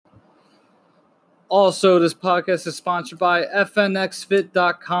Also, this podcast is sponsored by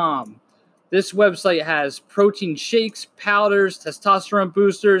FNXFit.com. This website has protein shakes, powders, testosterone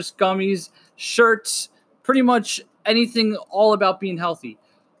boosters, gummies, shirts, pretty much anything all about being healthy.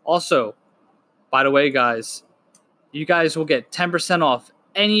 Also, by the way, guys, you guys will get 10% off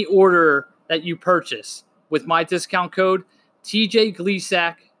any order that you purchase with my discount code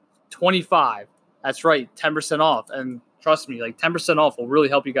TJAY25. That's right, 10% off. And trust me, 10% off will really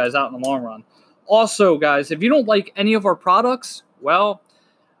help you guys out in the long run. Also, guys, if you don't like any of our products, well,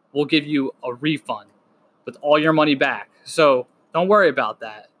 we'll give you a refund with all your money back. So don't worry about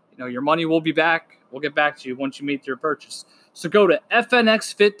that. Your money will be back. We'll get back to you once you make your purchase. So go to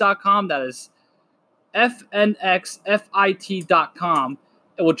fnxfit.com. That is fnxfit.com.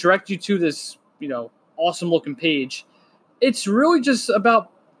 It will direct you to this, awesome looking page. It's really just about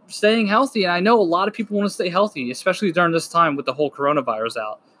staying healthy. And I know a lot of people want to stay healthy, especially during this time with the whole coronavirus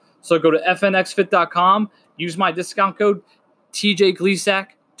out. So go to fnxfit.com, use my discount code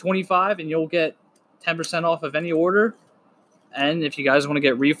TJGleesack25, and you'll get 10% off of any order. And if you guys want to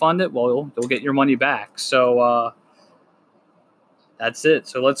get refunded, well, you'll get your money back. So that's it.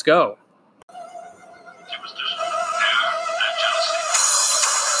 So let's go.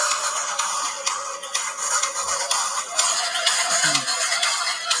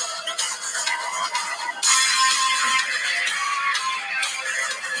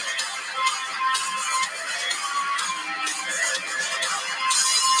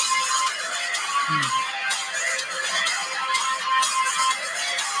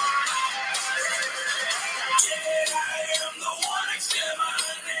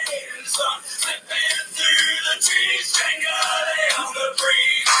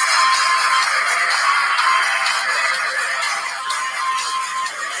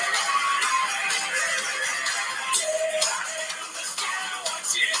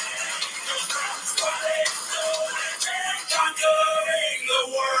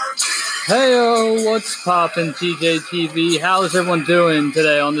 Heyo, what's poppin', TJ TV? How's everyone doing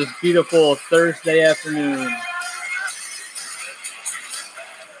today on this beautiful Thursday afternoon?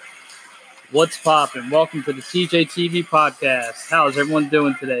 What's poppin'? Welcome to the TJ TV podcast. How's everyone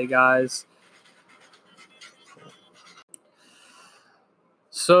doing today, guys?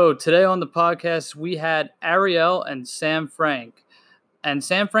 So today on the podcast, we had Arielle and Sam Frank. And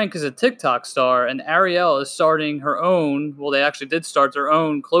Sam Frank is a TikTok star, and Arielle is starting her own, well, they actually did start their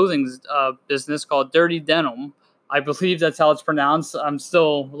own clothing business called Dirty Denim. I believe that's how it's pronounced. I'm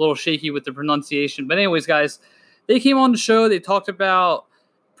still a little shaky with the pronunciation. But anyways, guys, they came on the show. They talked about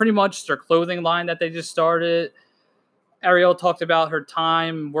pretty much their clothing line that they just started. Arielle talked about her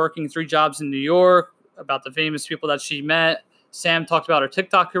time working 3 jobs in New York, about the famous people that she met. Sam talked about her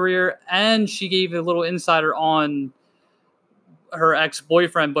TikTok career, and she gave a little insider on her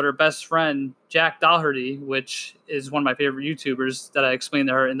ex-boyfriend, but her best friend, Jack Doherty, which is one of my favorite YouTubers that I explained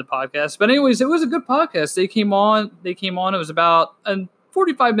to her in the podcast. But anyways, it was a good podcast. They came on. It was about a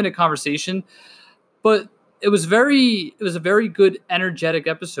 45-minute conversation, but it was a very good, energetic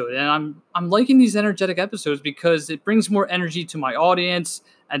episode. And I'm liking these energetic episodes because it brings more energy to my audience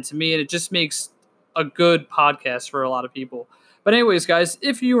and to me, and it just makes a good podcast for a lot of people. But anyways, guys,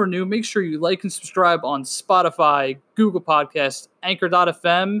 if you are new, make sure you like and subscribe on Spotify, Google Podcasts,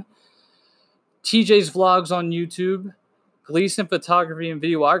 Anchor.fm, TJ's Vlogs on YouTube, Gleason Photography and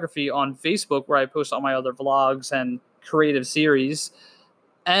Videography on Facebook, where I post all my other vlogs and creative series,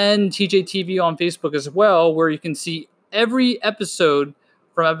 and TJ TV on Facebook as well, where you can see every episode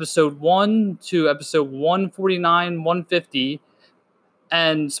from episode 1 to episode 149, 150,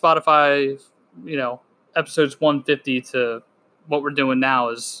 and Spotify, episodes 150 to what we're doing now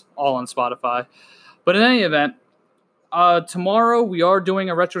is all on Spotify. But in any event, tomorrow we are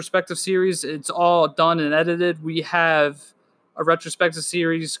doing a retrospective series. It's all done and edited. We have a retrospective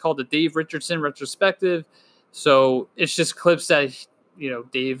series called the Dave Richardson Retrospective. So it's just clips that,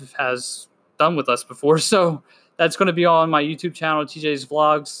 Dave has done with us before. So that's going to be on my YouTube channel, TJ's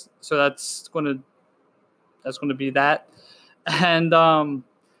Vlogs. So that's going to be that. And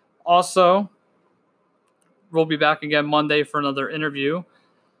also, we'll be back again Monday for another interview.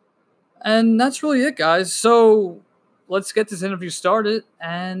 And that's really it, guys. So let's get this interview started,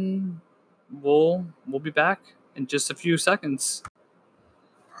 and we'll be back in just a few seconds.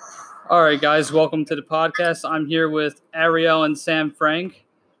 All right, guys, welcome to the podcast. I'm here with Arielle and Sam Frank.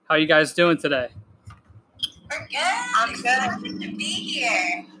 How are you guys doing today? We're good. I'm good. Good to be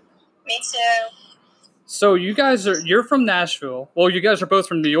here. Me too. So you're from Nashville. Well, you guys are both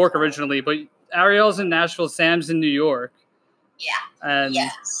from New York originally, but Arielle's in Nashville, Sam's in New York. Yeah. And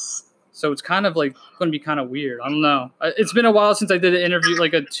yes. So it's kind of like going to be kind of weird. I don't know. It's been a while since I did an interview,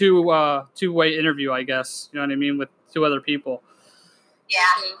 like a two-way interview, I guess. You know what I mean, with two other people. Yeah,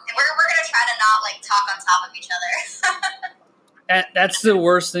 we're gonna try to not like talk on top of each other. That's the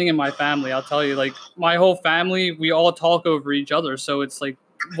worst thing in my family. I'll tell you, like my whole family, we all talk over each other. So it's like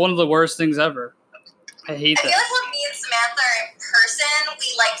one of the worst things ever. I hate that. I feel like when me and Samantha are in person,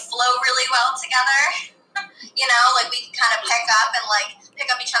 we like flow really well together. You know, like we can kind of pick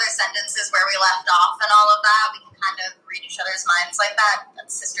up each other's sentences where we left off and all of that. We can kind of read each other's minds like that.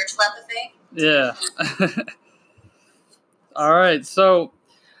 That's sister telepathy. Yeah. All right, so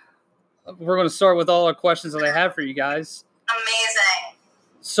we're going to start with all our questions that I have for you guys. Amazing.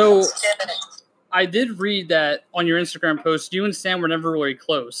 So I did read that on your Instagram post, you and Sam were never really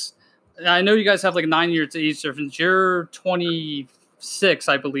close. And I know you guys have like 9 years age difference. You're 26,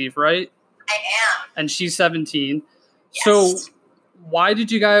 I believe, right? I am. And she's 17. Yes. So why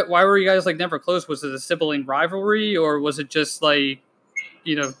were you guys like never close? Was it a sibling rivalry, or was it just like,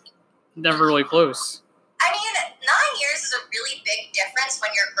 never really close? I mean, 9 years is a really big difference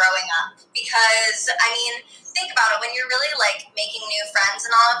when you're growing up because, think about it. When you're really, like, making new friends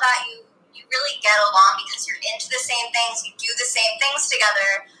and all of that, you really get along because you're into the same things, you do the same things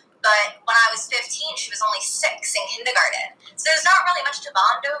together. But when I was 15, she was only 6 in kindergarten. So there's not really much to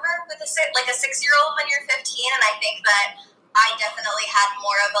bond over with a 6-year-old when you're 15, and I think that I definitely had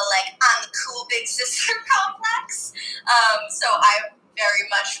more of a, like, I'm the cool big sister complex. So I very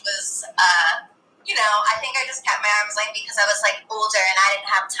much was... I think I just kept my arms length because I was like older and I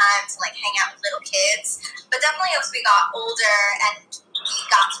didn't have time to like hang out with little kids. But definitely as we got older and we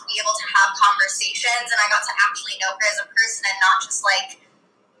got to be able to have conversations and I got to actually know her as a person and not just like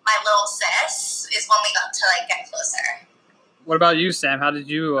my little sis is when we got to like get closer. What about you, Sam? How do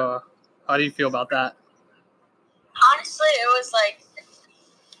you feel about that? Honestly, it was like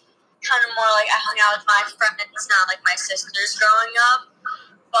kind of more like I hung out with my friends, not like my sisters growing up.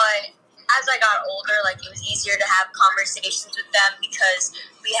 But as I got older, like, it was easier to have conversations with them because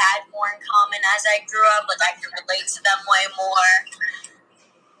we had more in common as I grew up. Like, I could relate to them way more.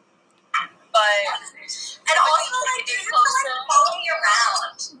 But... And also, like, they used to, like, follow me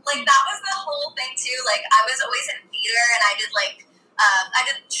around. Like, that was the whole thing, too. Like, I was always in theater, and I did, like, I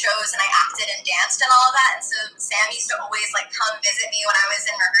did shows, and I acted and danced and all of that. And so Sam used to always, like, come visit me when I was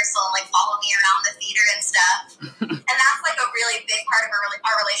in rehearsal and, like, follow me around the theater and stuff. And that's, like, a really big part of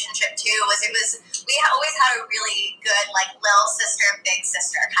our relationship, too, we always had a really good, like, little sister, big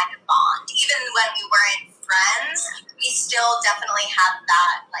sister kind of bond. Even when we weren't friends, we still definitely had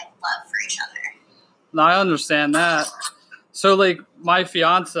that, like, love for each other. No, I understand that. So, like, my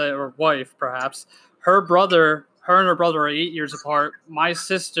fiance, or wife, perhaps, her and her brother are 8 years apart. My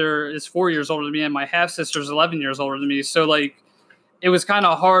sister is 4 years older than me, and my half-sister is 11 years older than me. So, like, it was kind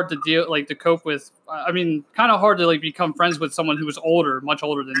of hard to cope with. Kind of hard to, like, become friends with someone who was older, much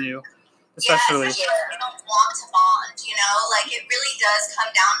older than you, especially. Yeah, especially if you don't want to bond, you know? Like, it really does come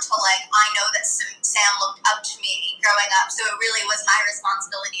down to, like, I know that Sam looked up to me growing up, so it really was my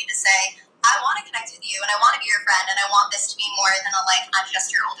responsibility to say, I want to connect with you, and I want to be your friend, and I want this to be more than a, like, I'm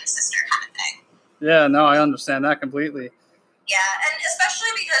just your older sister kind of thing. Yeah, no, I understand that completely. Yeah, and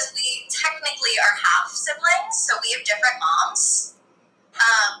especially because we technically are half siblings, so we have different moms.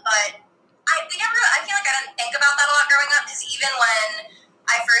 But I feel like I didn't think about that a lot growing up, because even when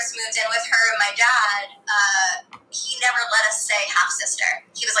I first moved in with her and my dad, he never let us say half-sister.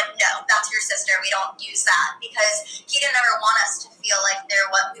 He was like, no, that's your sister, we don't use that, because he didn't ever want us to feel like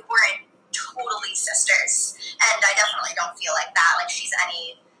we weren't totally sisters. And I definitely don't feel like that, like she's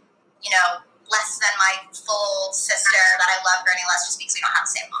any, less than my full sister, that I love her any less just because we don't have the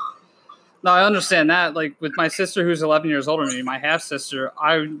same mom. No, I understand that. Like, with my sister who's 11 years older than me, my half-sister,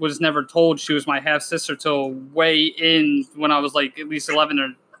 I was never told she was my half-sister till way in when I was, like, at least 11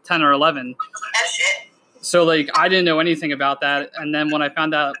 or 10 or 11. Oh, shit. So, like, I didn't know anything about that. And then when I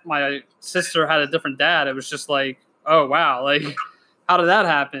found out my sister had a different dad, it was just like, oh, wow. Like, how did that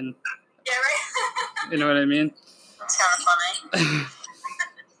happen? Yeah, right? You know what I mean? That's kind of funny.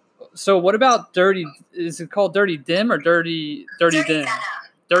 So what about Dirty? Is it called Dirty Dim or Dirty Dim? Denim.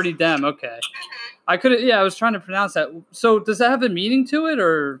 Dirty Dim. Okay. Mm-hmm. I was trying to pronounce that. So does that have a meaning to it,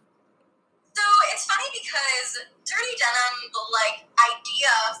 or? So it's funny because Dirty Denim, the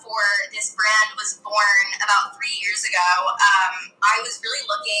idea for this brand was born about 3 years ago. I was really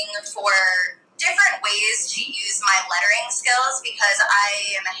looking for different ways to use my lettering skills because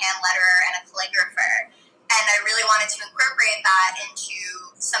I am a hand letterer and a calligrapher. And I really wanted to incorporate that into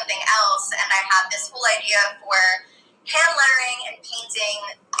something else. And I had this whole idea for hand lettering and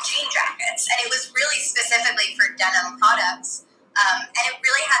painting jean jackets. And it was really specifically for denim products. And it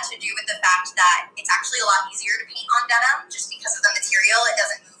really had to do with the fact that it's actually a lot easier to paint on denim just because of the material. It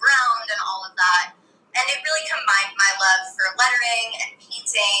doesn't move around and all of that. And it really combined my love for lettering and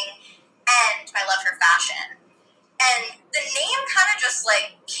painting and my love for fashion. And the name kind of just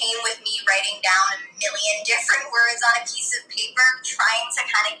like came with me writing down a million different words on a piece of paper, trying to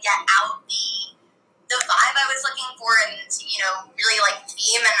kind of get out the vibe I was looking for and, really like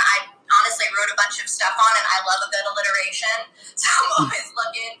theme. And I honestly wrote a bunch of stuff on it. I love a good alliteration. So I'm always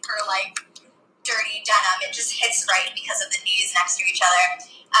looking for like dirty denim. It just hits right because of the D's next to each other.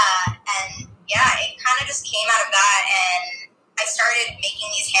 And yeah, it kind of just came out of that. And I started making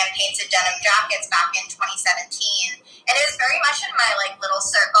these hand-painted denim jackets back in 2017. And it was very much in my like little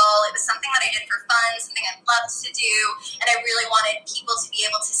circle. It was something that I did for fun, something I loved to do. And I really wanted people to be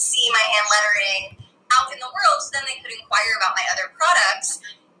able to see my hand lettering out in the world so then they could inquire about my other products.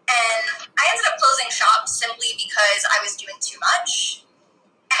 And I ended up closing shop simply because I was doing too much.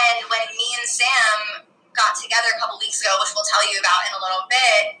 And when me and Sam got together a couple weeks ago, which we'll tell you about in a little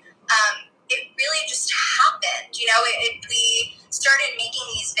bit, it really just happened. We started making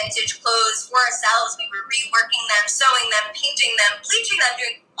these vintage clothes for ourselves. We were reworking them, sewing them, painting them, bleaching them,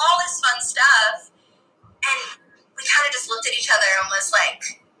 doing all this fun stuff. And we kind of just looked at each other and was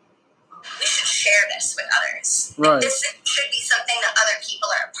like, we should share this with others. Right. This should be something that other people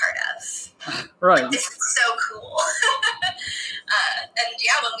are a part of. Right. Like, this is so cool. And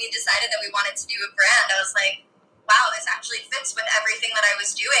yeah, when we decided that we wanted to do a brand, I was like, wow, this actually fits with everything that I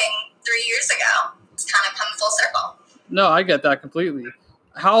was doing 3 years ago. It's kind of come full circle. No, I get that completely.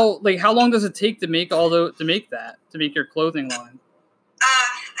 How long does it take to make to make your clothing line?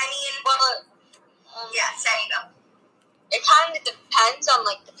 Yeah, Sam, you go. It kind of depends on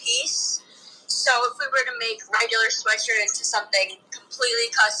like the piece. So if we were to make regular sweatshirt into something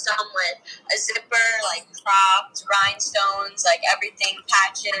completely custom with a zipper, like cropped, rhinestones, like everything,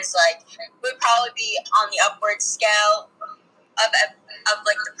 patches, like we'd probably be on the upward scale of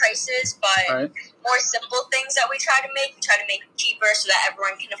like the prices, but Right. more simple things that we try to make cheaper so that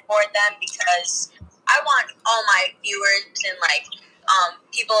everyone can afford them, because I want all my viewers and like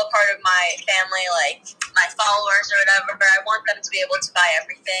people a part of my family, like my followers or whatever, I want them to be able to buy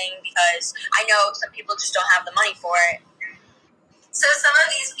everything because I know some people just don't have the money for it. So some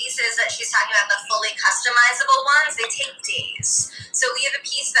of these pieces that she's talking about, the fully customizable ones, they take days. So we have a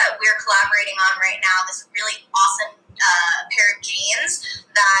piece that we're collaborating on right now, this really awesome pair of jeans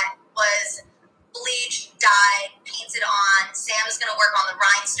that was bleached, dyed, painted on. Sam's going to work on the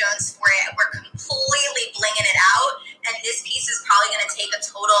rhinestones for it. We're completely blinging it out. And this piece is probably going to take a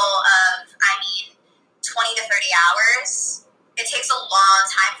total of, 20 to 30 hours. It takes a long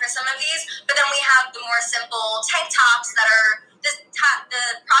time for some of these. But then we have the more simple tank tops that are, the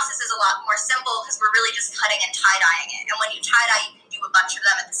process is a lot more simple because we're really just cutting and tie-dyeing it. And when you tie-dye, you can do a bunch of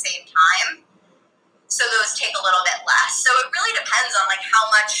them at the same time. So those take a little bit less. So it really depends on like how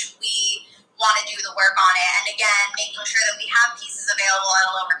much we want to do the work on it. And again, making sure that we have pieces available at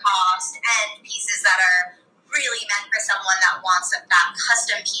a lower cost and pieces that are really meant for someone that wants that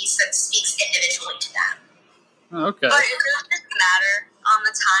custom piece that speaks individually to them. Okay. But it really doesn't matter on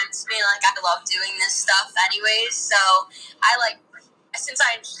the time to me. Like, I love doing this stuff anyways, so since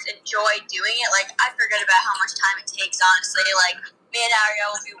I enjoy doing it, like, I forget about how much time it takes, honestly. Like, me and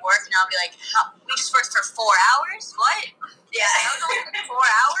Arielle will be working, I'll be like, we just worked for 4 hours? What? Yeah, I was only 4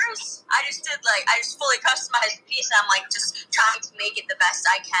 hours? I just fully customized the piece, and I'm, like, just trying to make it the best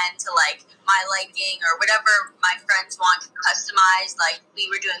I can to, like, my liking or whatever my friends want customized. Like,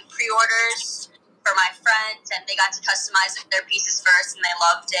 we were doing pre-orders for my friends, and they got to customize their pieces first, and they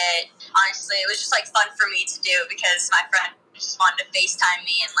loved it. Honestly, it was just, like, fun for me to do because my friend just wanted to FaceTime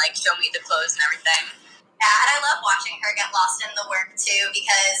me and, like, show me the clothes and everything. Yeah, and I love watching her get lost in the work, too,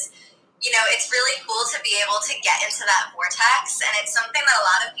 because, it's really cool to be able to get into that vortex, and it's something that a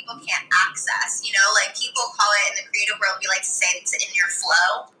lot of people can't access, like, people call it, in the creative world, we like to say it's in your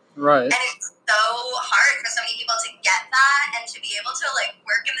flow. Right. And it's so hard for so many people to get that and to be able to, like,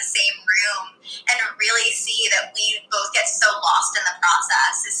 work in the same room and really see that we both get so lost in the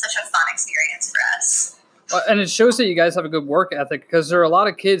process is such a fun experience for us. And it shows that you guys have a good work ethic, because there are a lot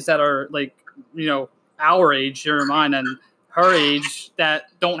of kids that are like, our age, your mine, and her age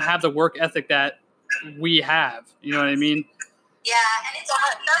that don't have the work ethic that we have. You know what I mean? Yeah, and it's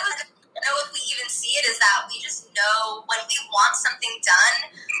not know if we even see it is that we just know when we want something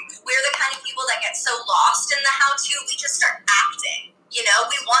done, we're the kind of people that get so lost in the how-to, we just start acting. We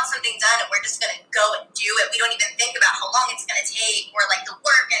want something done and we're just going to go and do it. We don't even think about how long it's going to take or like the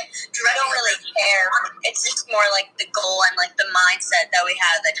work, and I don't really care. It's just more like the goal and like the mindset that we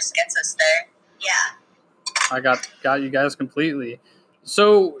have that just gets us there. Yeah. I got you guys completely.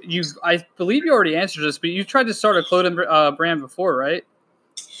 So I believe you already answered this, but you tried to start a clothing brand before, right?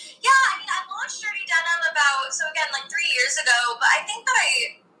 Yeah, I mean, I launched Dirty Denim like 3 years ago, but I think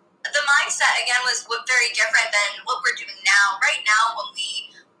that the mindset, again, was very different than what we're doing now. Right now, when we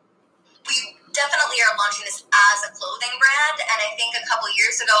definitely are launching this as a clothing brand, and I think a couple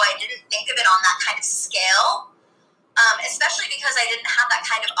years ago, I didn't think of it on that kind of scale, especially because I didn't have that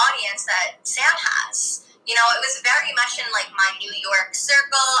kind of audience that Sam has. You know, it was very much in, like, my New York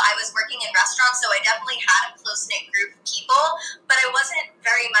circle. I was working in restaurants, so I definitely had a close-knit group of people, but I wasn't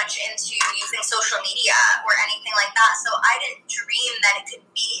very much into using social media or anything like that, so I didn't dream that it could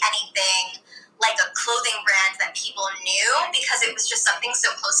be anything like a clothing brand that people knew, because it was just something so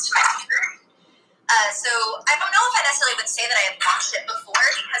close to my heart. So I don't know if I necessarily would say that I had launched it before,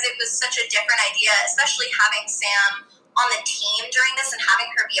 because it was such a different idea, especially having Sam on the team during this and having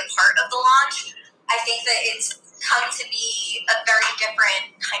her be a part of the launch. I think that it's come to be a very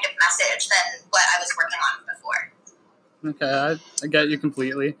different kind of message than what I was working on before. Okay, I get you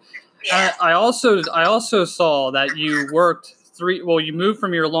completely. Yeah. I also saw that you worked you moved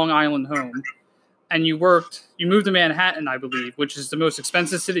from your Long Island home, and you moved to Manhattan, I believe, which is the most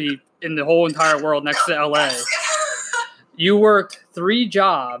expensive city in the whole entire world next to LA. You worked 3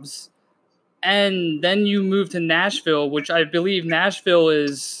 jobs, and then you moved to Nashville, which I believe Nashville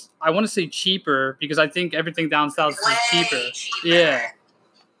is, I want to say, cheaper, because I think everything down south is cheaper. Yeah.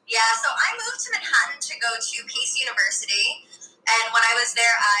 Yeah, so I moved to Manhattan to go to Pace University, and when I was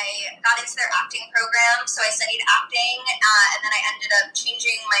there, I got into their acting program, so I studied acting, and then I ended up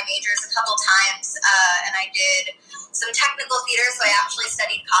changing my majors a couple times, and I did some technical theater, so I actually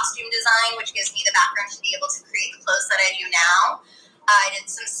studied costume design, which gives me the background to be able to create the clothes that I do now. I did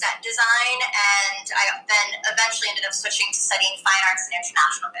some set design, and I then eventually ended up switching to studying fine arts and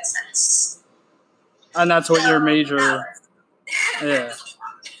international business. And that's what your major... Yeah.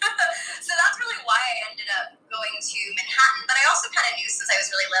 So that's really why I ended up going to Manhattan. But I also kind of knew since I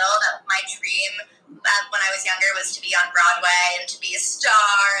was really little that my dream when I was younger was to be on Broadway and to be a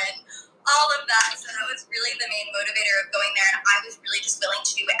star and all of that. So that was really the main motivator of going there. And I was really just willing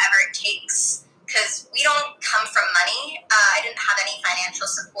to do whatever it takes, because we don't come from money. I didn't have any financial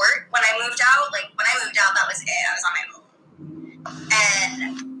support when I moved out. Like, when I moved out, that was it. I was on my own.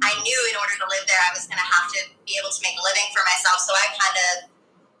 And I knew in order to live there, I was going to have to be able to make a living for myself. So I kind of,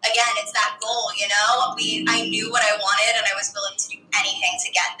 again, it's that goal, you know? I knew what I wanted, and I was willing to do anything to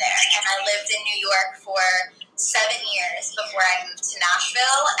get there. And I lived in New York for 7 years before I moved to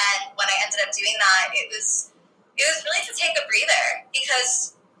Nashville. And when I ended up doing that, it was really to take a breather,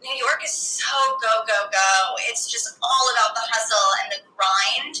 because New York is so go, go, go. It's just all about the hustle and the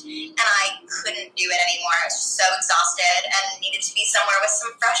grind, and I couldn't do it anymore. I was just so exhausted and needed to be somewhere with some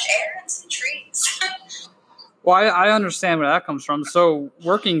fresh air and some trees. Well, I understand where that comes from. So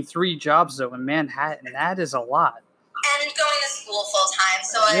working 3 jobs, though, in Manhattan, that is a lot. And going to school full-time.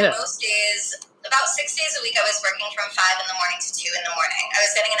 So most days, about 6 days a week, I was working from 5 in the morning to 2 in the morning. I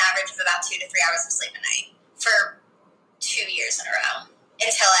was getting an average of about 2 to 3 hours of sleep a night for 2 years in a row,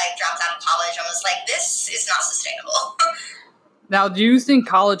 until I dropped out of college and was like, this is not sustainable. Now, do you think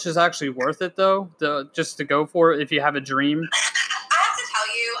college is actually worth it, though, just to go for it if you have a dream? I have to tell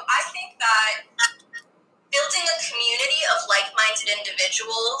you, I think that building a community of like-minded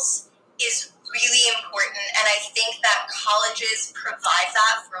individuals is really important, and I think that colleges provide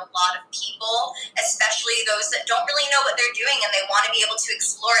that for a lot of people, especially those that don't really know what they're doing and they want to be able to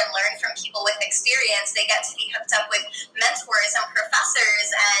explore and learn from people with experience. They get to be hooked up with mentors and professors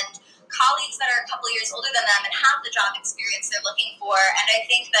and colleagues that are a couple years older than them and have the job experience they're looking for. And I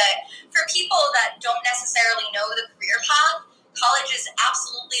think that for people that don't necessarily know the career path, college is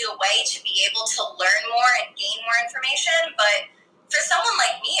absolutely a way to be able to learn more and gain more information, but for someone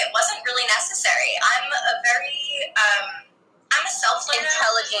like me, it wasn't really necessary. I'm a self-learner.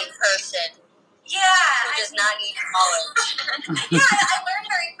 Intelligent person. Yeah. Who does not need college. Yeah, I learn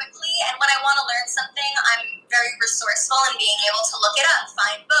very quickly, and when I want to learn something, I'm very resourceful in being able to look it up,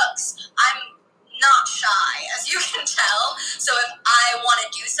 find books. I'm not shy, as you can tell. So if I want to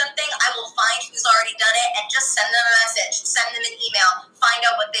do something, I will find who's already done it and just send them a message, send them an email, find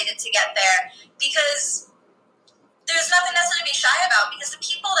out what they did to get there. Because there's nothing necessarily to be shy about, because the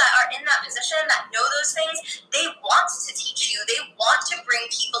people that are in that position that know those things, they want to teach you. They want to bring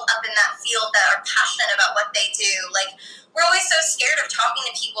people up in that field that are passionate about what they do. Like, we're always so scared of talking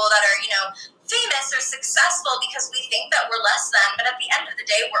to people that are, famous or successful, because we think that we're less than, but at the end of the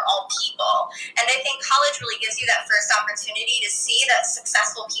day, we're all people. And I think college really gives you that first opportunity to see that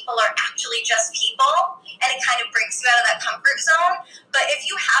successful people are actually just people, and it kind of breaks you out of that comfort zone. But if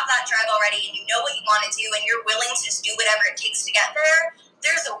you have that drive already and you know what you want to do and you're willing to just do whatever it takes to get there,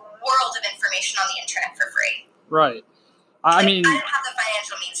 there's a world of information on the internet for free. Right. I mean, I didn't have the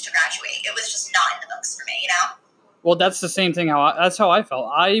financial means to graduate. It was just not in the books for me, you know? well, that's the same thing. That's how I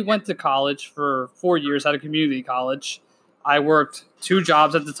felt. I went to college for 4 years at a community college. I worked 2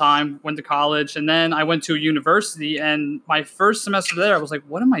 jobs at the time, went to college, and then I went to a university. And my first semester there, I was like,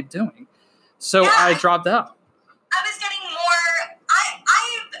 what am I doing? So I dropped out. I was getting more, I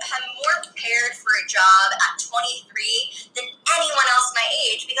am more prepared for a job at 23 than anyone else my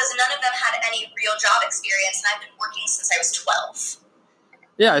age because none of them had any real job experience, and I've been working since I was 12.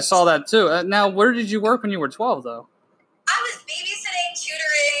 Yeah, I saw that too. Now, where did you work when you were 12, though? I was babysitting,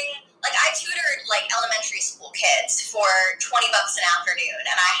 tutoring. Like, I tutored, like, elementary school kids for $20 an afternoon,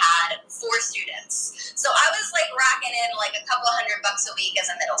 and I had 4 students. So I was, like, racking in, like, a couple $100 a week as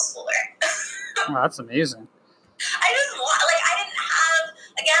a middle schooler. Oh, that's amazing. I just want, like, I didn't have,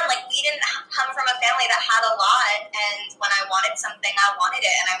 again, like, we didn't come from a family that had a lot, and when I wanted something, I wanted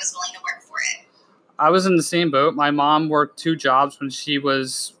it, and I was willing to work for it. I was in the same boat. My mom worked 2 jobs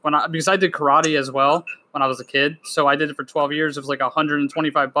because I did karate as well when I was a kid. So I did it for 12 years. It was like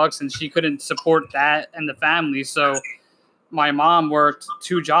 $125, and she couldn't support that and the family. So my mom worked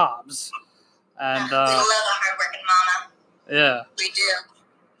 2 jobs. And we love a hardworking mama. Yeah. We do.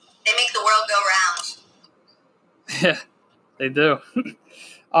 They make the world go round. Yeah, they do.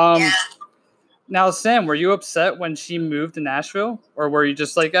 Yeah. Now, Sam, were you upset when she moved to Nashville? Or were you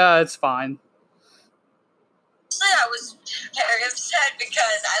just like, it's fine? I was very upset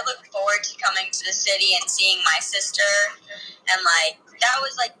because I looked forward to coming to the city and seeing my sister, and like that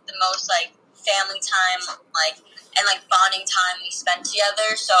was like the most like family time, like and like bonding time we spent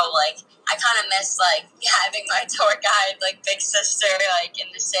together. So like I kind of miss like having my tour guide, like big sister, like in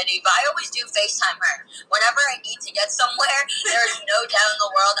the city. But I always do FaceTime her whenever I need to get somewhere. There is no doubt in the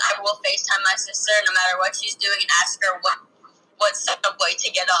world I will FaceTime my sister no matter what she's doing and ask her what subway to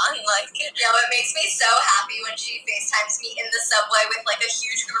get on. Like, you know, it makes me so happy when she FaceTimes me in the subway with like a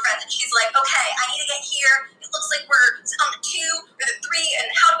huge group of friends, and she's like, okay, I need to get here. It looks like we're on the 2 or the 3, and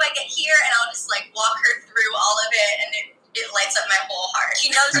how do I get here? And I'll just like walk her through all of it, and it lights up my whole heart.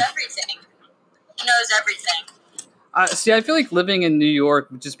 She knows everything. She knows everything. See, I feel like living in New York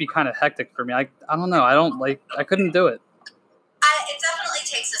would just be kind of hectic for me. I don't know. I couldn't do it. It definitely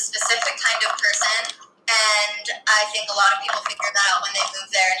takes a specific kind of person. And I think a lot of people figure that out when they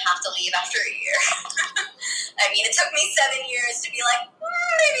move there and have to leave after a year. I mean, it took me 7 years to be like,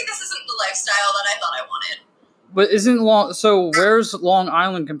 maybe this isn't the lifestyle that I thought I wanted. But where's Long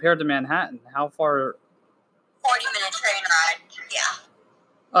Island compared to Manhattan? How far? 40-minute train ride. Yeah.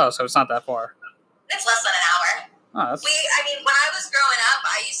 Oh, so it's not that far. It's less than an hour. Oh, When I was growing up,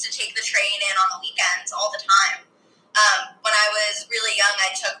 I used to take the train in on the weekends all the time. When I was really young, I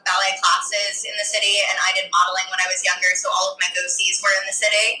took ballet classes in the city, and I did modeling when I was younger, so all of my go-sees were in the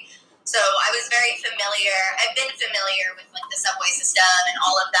city. So I was very familiar. I've been familiar with like the subway system and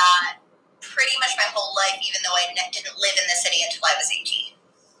all of that pretty much my whole life, even though I didn't live in the city until I was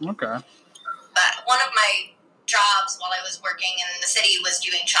 18. Okay. But one of my jobs while I was working in the city was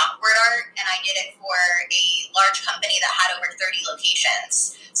doing chalkboard art, and I did it for a large company that had over 30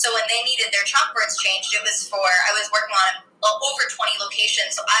 locations. So when they needed their chalkboards changed, I was working on over 20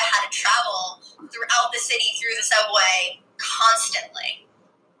 locations, so I had to travel throughout the city through the subway constantly.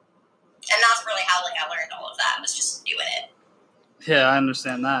 And that's really how I learned all of that, was just doing it. Yeah, I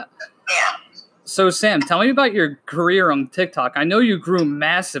understand that. Yeah. So, Sam, tell me about your career on TikTok. I know you grew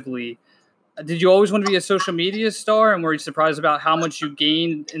massively. Did you always want to be a social media star, and were you surprised about how much you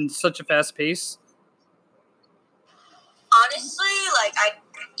gained in such a fast pace? Honestly, I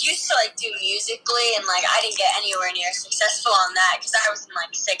used to do Musically, and I didn't get anywhere near successful on that because I was in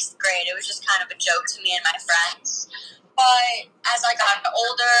 6th grade. It was just kind of a joke to me and my friends. But as I got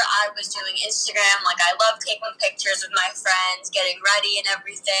older, I was doing Instagram. I love taking pictures with my friends, getting ready and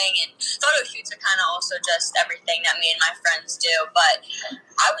everything. And photo shoots are kind of also just everything that me and my friends do. But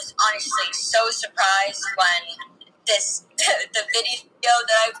I was honestly so surprised when the video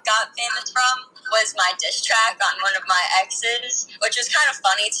that I got famous from was my diss track on one of my exes, which was kind of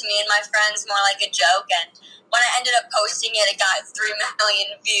funny to me and my friends, more like a joke. And when I ended up posting it, it got 3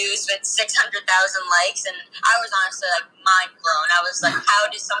 million views with 600,000 likes, and I was honestly mind blown. I was like, how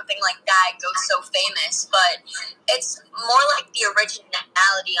does something like that go so famous? But it's more like the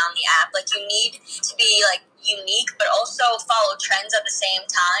originality on the app. You need to be unique, but also follow trends at the same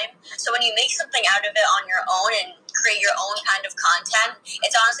time. So when you make something out of it on your own and create your own kind of content,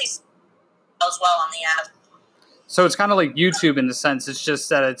 it's honestly sells well on the app. So it's kind of like YouTube in the sense. It's just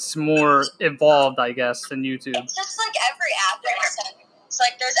that it's more evolved, I guess, than YouTube. It's just like every app in a sense. It's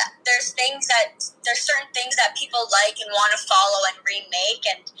like there's certain things that people like and want to follow and remake,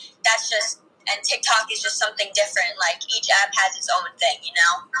 and TikTok is just something different. Like each app has its own thing, you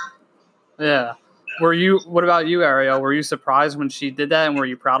know? Yeah. What about you, Arielle? Were you surprised when she did that, and were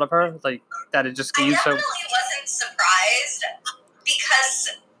you proud of her? Like, that it just gained so... I definitely wasn't surprised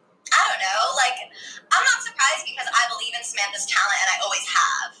because, I don't know, like, I'm not surprised because I believe in Samantha's talent and I always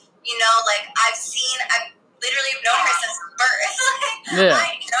have. You know, like, I've literally known her since birth. Yeah.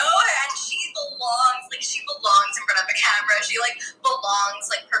 I know her and she belongs in front of a camera. She, like, belongs,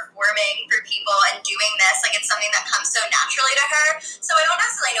 like, performing for people and doing this. Like, it's something that comes so naturally to her. So I don't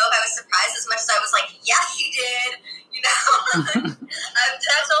necessarily know if I was surprised as much as I was like, yes, you did. You know?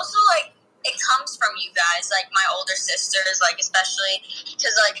 That's also, like, it comes from you guys, like my older sisters, like especially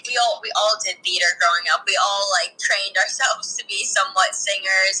because like we all did theater growing up. We all like trained ourselves to be somewhat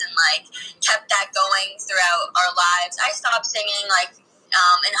singers and like kept that going throughout our lives. I stopped singing like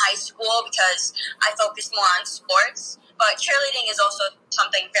in high school because I focused more on sports. But cheerleading is also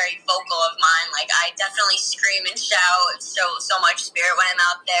something very vocal of mine. Like I definitely scream and shout, so much spirit when I'm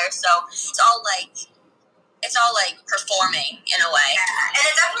out there. So it's all like performing in a way. Yeah. And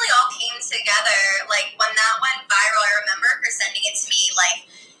it definitely all came together. Like when that went viral, I remember her sending it to me. Like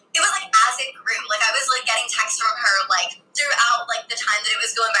it was like as it grew. Like I was like getting texts from her like throughout like the time that it was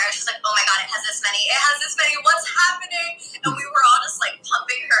going viral. She's like, oh my god, it has this many. What's happening? And we were all just like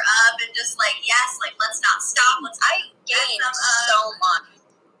pumping her up and just like, yes, like let's not stop. I gained so much.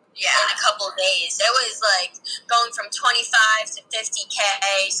 Yeah, in a couple of days. It was like going from 25 to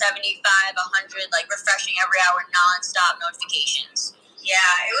 50K, 75, 100, like refreshing every hour, nonstop notifications.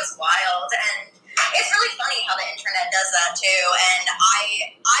 Yeah, it was wild. And it's really funny how the internet does that too. And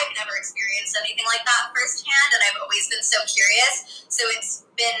I've never experienced anything like that firsthand, and I've always been so curious. So it's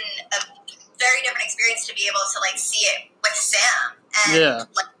been a very different experience to be able to like see it with Sam and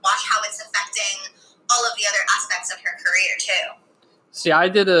like watch how it's affecting all of the other aspects of her career too. See,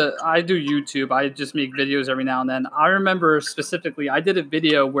 I do YouTube. I just make videos every now and then. I remember specifically, I did a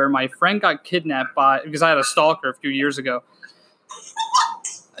video where my friend got kidnapped because I had a stalker a few years ago.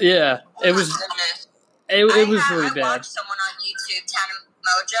 Yeah, it was really bad. I watched someone on YouTube, Tana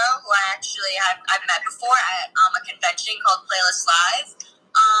Mojo, who I've met before at a convention called Playlist Live.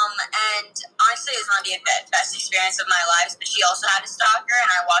 And honestly, it's one of the best experience of my life. But she also had a stalker,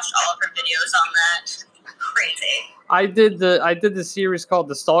 and I watched all of her videos on that. Crazy. I did the series called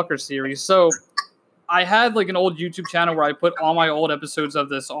the Stalker series. So I had like an old YouTube channel where I put all my old episodes of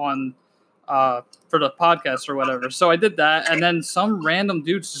this on for the podcast or whatever. So I did that, and then some random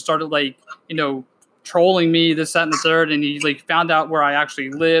dudes just started like, you know, trolling me, this, that, and the third, and he like found out where I actually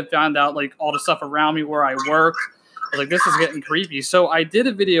live, found out like all the stuff around me, where I work. I was like, this is getting creepy. So I did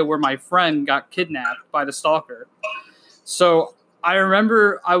a video where my friend got kidnapped by the stalker. So I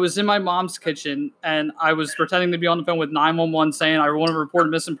remember I was in my mom's kitchen and I was pretending to be on the phone with 911 saying I want to report a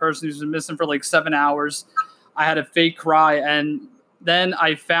missing person who's been missing for like 7 hours. I had a fake cry, and then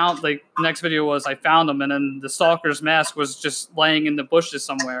I found, like, the next video was I found him, and then the stalker's mask was just laying in the bushes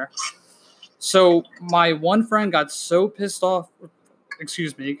somewhere. So my one friend got so pissed off,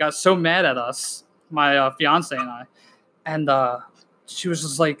 got so mad at us, my fiance and I, and she was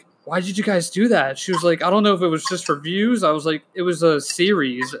just like, why did you guys do that? She was like, I don't know if it was just for views. I was like, it was a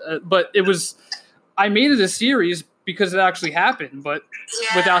series. I made it a series because it actually happened, but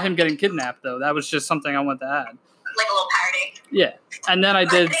without him getting kidnapped, though. That was just something I wanted to add. Like a little parody. Yeah. And then I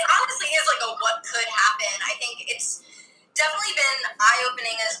did. It honestly is like a what could happen. I think it's definitely been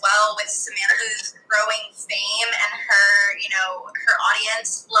eye-opening as well with Samantha's growing fame and her, her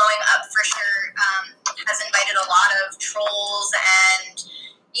audience blowing up for sure. Has invited a lot of trolls and,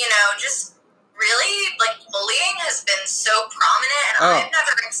 just really, like, bullying has been so prominent, and I've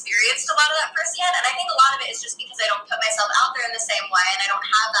never experienced a lot of that firsthand, and I think a lot of it is just because I don't put myself out there in the same way, and I don't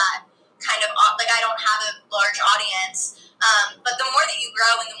have that kind of, like, I don't have a large audience, but the more that you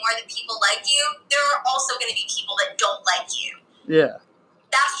grow and the more that people like you, there are also going to be people that don't like you. Yeah.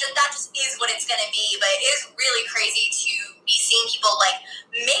 That just is what it's going to be, but it is really crazy to be seeing people, like,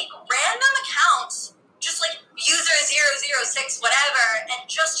 make random accounts, just like user 006 whatever, and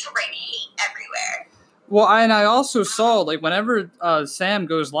just to write hate everywhere. Well, and I also saw, like, whenever Sam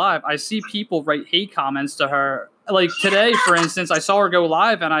goes live, I see people write hate comments to her. Like today, for instance, I saw her go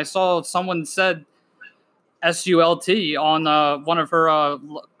live, and I saw someone said SULT on one of her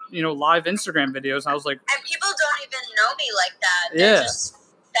live Instagram videos. And I was like, and people don't even know me like that. They're just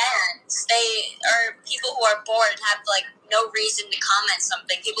fans. comments. They are people who are bored and have like no reason to comment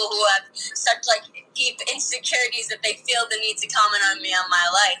something. People who have such like deep insecurities that they feel the need to comment on me on my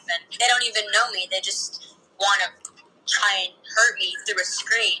life, and they don't even know me. They just want to try and hurt me through a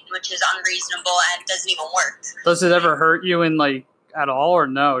screen, which is unreasonable and doesn't even work. Does it ever hurt you in like at all, or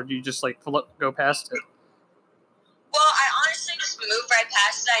no? Or do you just like go past it? Well, I honestly just move right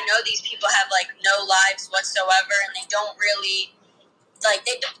past it. I know these people have like no lives whatsoever, and they don't really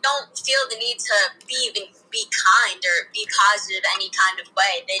they don't feel the need to be kind or be positive any kind of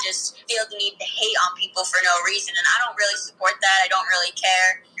way. They just feel the need to hate on people for no reason, and I don't really support that. I don't really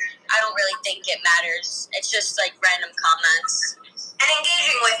care. I don't really think it matters. It's just like random comments. And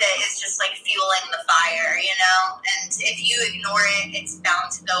engaging with it is just like fueling the fire, you know? And if you ignore it, it's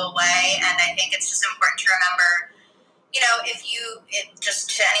bound to go away. And I think it's just important to remember, you know, just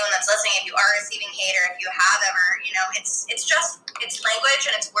to anyone that's listening, if you are receiving hate or if you have ever, you know, it's language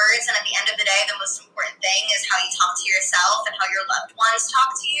and it's words. And at the end of the day, the most important thing is how you talk to yourself and how your loved ones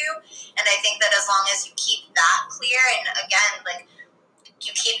talk to you. And I think that as long as you keep that clear, and again, like,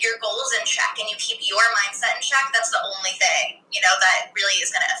 you keep your goals in check and you keep your mindset in check, that's the only thing, you know, that really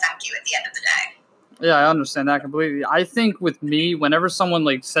is going to affect you at the end of the day. Yeah, I understand that completely. I think with me, whenever someone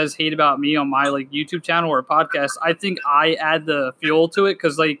like says hate about me on my like YouTube channel or podcast, I think I add the fuel to it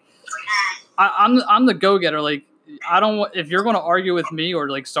because like I'm the go getter. Like I don't if you're going to argue with me or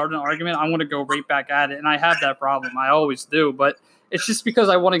like start an argument, I'm going to go right back at it, and I have that problem. I always do, but it's just because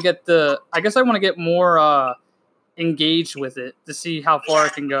I want to get I guess I want to get more engaged with it to see how far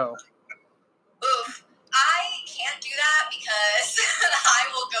it can go. Oof. I can't do that because I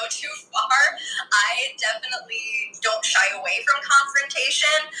will go too far. I definitely don't shy away from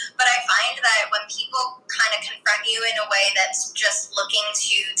confrontation, but I find that when people kind of confront you in a way that's just looking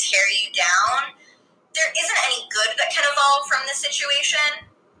to tear you down, there isn't any good that can evolve from the situation.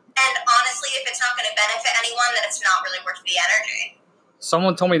 And honestly, if it's not going to benefit anyone, then it's not really worth the energy.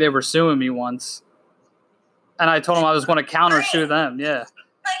 Someone told me they were suing me once, and I told them I was going to countersue them. Yeah.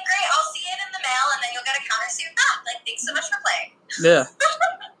 Like, great, I'll see it in the mail, and then you'll get a countersuit back. Like, thanks so much for playing. Yeah.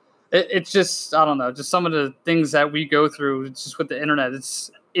 It's just, I don't know, just some of the things that we go through just with the internet.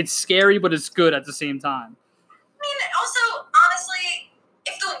 It's scary, but it's good at the same time. I mean, also, honestly,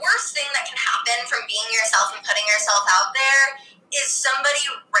 if the worst thing that can happen from being yourself and putting yourself out there is somebody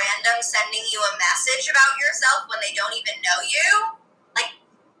random sending you a message about yourself when they don't even know you, like,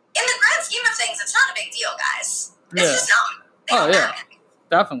 in the grand scheme of things, it's not a big deal, guys. It's just not. Yeah.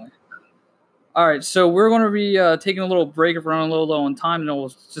 Definitely. All right, so we're going to be taking a little break if we're running a little low on time, and then we'll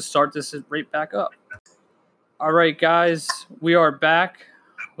just start this right back up. All right, guys, we are back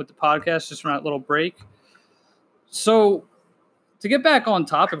with the podcast just from that little break. So to get back on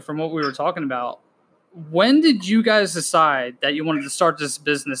topic from what we were talking about, when did you guys decide that you wanted to start this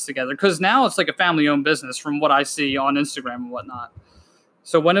business together? Because now it's like a family-owned business from what I see on Instagram and whatnot.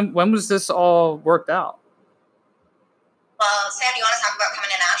 So when was this all worked out? Well, Sam, do you want to talk about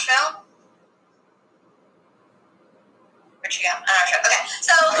coming to Nashville? Where'd you go? I'm not sure. Okay,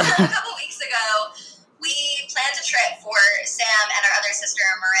 so a couple weeks ago, we planned a trip for Sam and our other sister,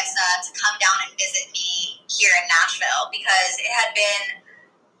 Marissa, to come down and visit me here in Nashville because it had been,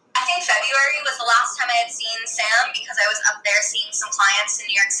 I think February was the last time I had seen Sam because I was up there seeing some clients in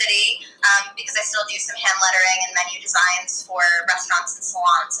New York City because I still do some hand lettering and menu designs for restaurants and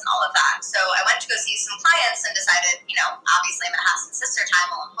salons and all of that. So I went to go see some clients and decided, you know, obviously I'm going to have some sister time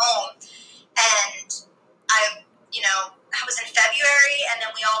while I'm home. And that was in February, and then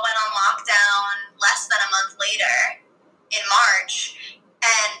we all went on lockdown less than a month later in March.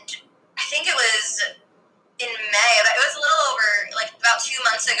 And I think it was in May, but it was a little over, like about 2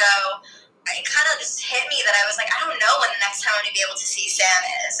 months ago, it kind of just hit me that I was like, I don't know when the next time I'm going to be able to see Sam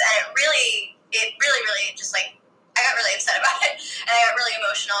is. And it really just like, I got really upset about it. And I got really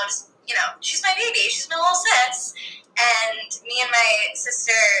emotional. Just, you know, she's my baby. She's my little sis. And me and my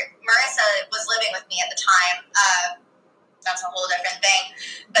sister, Marissa, was living with me at the time. That's a whole different thing.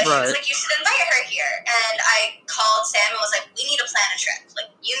 But she was like, you should invite her here. And I called Sam and was like, we need to plan a trip.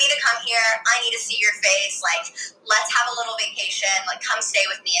 Like, you need to come here. I need to see your face. Like, let's have a little vacation. Like, come stay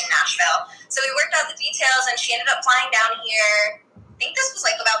with me in Nashville. So we worked out the details, and she ended up flying down here. I think this was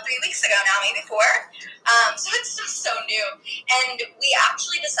like about 3 weeks ago now, maybe 4. So it's just so new. And we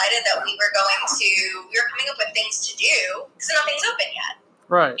actually decided that we were coming up with things to do because nothing's open yet.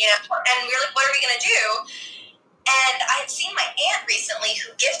 Right. You know, and we were like, what are we going to do? And I had seen my aunt recently who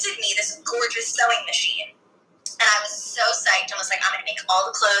gifted me this gorgeous sewing machine. And I was so psyched. I was like, I'm going to make all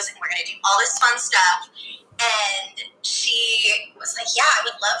the clothes and we're going to do all this fun stuff. And she was like, yeah, I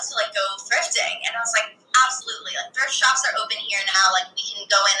would love to like go thrifting. And I was like, absolutely. Like, thrift shops are open here now. Like, we can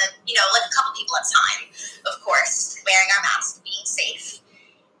go in and, you know, like a couple people at a time, of course, wearing our masks, being safe.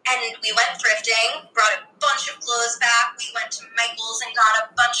 And we went thrifting, brought a bunch of clothes back. We went to Michael's and got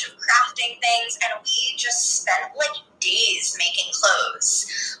a bunch of crafting things, and we just spent like days making clothes.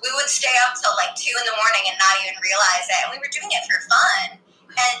 We would stay up till like 2 a.m. and not even realize it, and we were doing it for fun.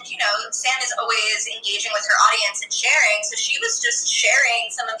 And, you know, Sam is always engaging with her audience and sharing, so she was just sharing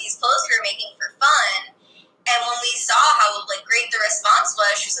some of these clothes we were making for fun. And when we saw how like great the response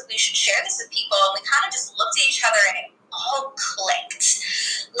was, she was like, we should share this with people. And we kind of just looked at each other and it all clicked.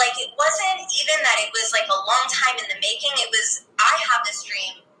 Like, it wasn't even that it was like a long time in the making. It was, I have this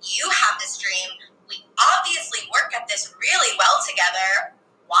dream, you have this dream. We obviously work at this really well together.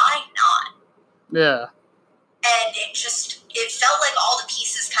 Why not? Yeah. And it felt like all the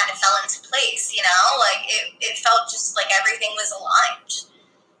pieces kind of fell into place, you know? Like, it felt just like everything was aligned.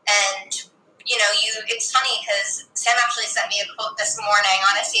 And, you know, it's funny because Sam actually sent me a quote this morning. I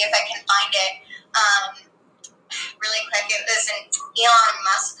want to see if I can find it really quick. It was an Elon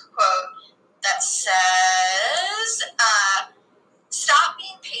Musk quote that says, stop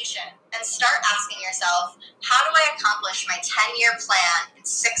being patient and start asking yourself, how do I accomplish my 10-year plan in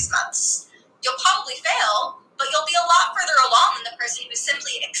 6 months? You'll probably fail, but you'll be a lot further along than the person who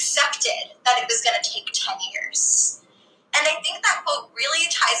simply accepted that it was going to take 10 years. And I think that quote really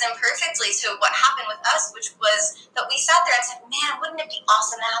ties in perfectly to what happened with us, which was that we sat there and said, man, wouldn't it be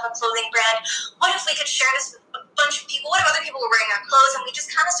awesome to have a clothing brand? What if we could share this with a bunch of people? What if other people were wearing our clothes? And we just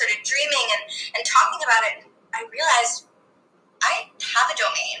kind of started dreaming and talking about it. And I realized I have a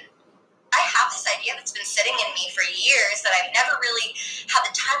domain. I have this idea that's been sitting in me for years that I've never really had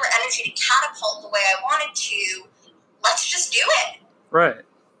the time or energy to catapult the way I wanted to. Let's just do it. Right.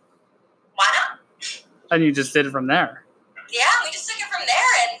 Why not? And you just did it from there. Yeah, we just took it from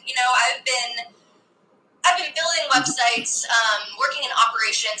there, and you know, I've been building websites, working in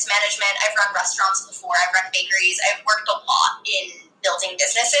operations management. I've run restaurants before. I've run bakeries. I've worked a lot in building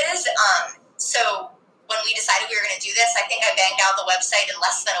businesses. So when we decided we were going to do this, I think I banged out the website in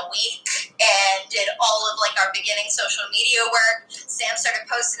less than a week and did all of like our beginning social media work. Sam started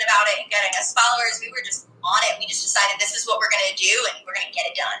posting about it and getting us followers. We were just on it. We just decided this is what we're going to do, and we're going to get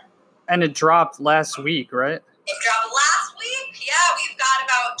it done. And it dropped last week, right? It dropped last week. Yeah, we've got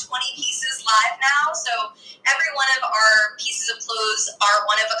about 20 pieces live now. So every one of our pieces of clothes are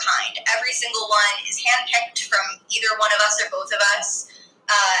one of a kind. Every single one is handpicked from either one of us or both of us.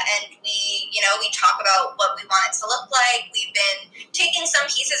 And we talk about what we want it to look like. We've been taking some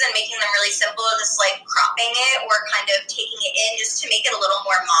pieces and making them really simple, just like cropping it or kind of taking it in just to make it a little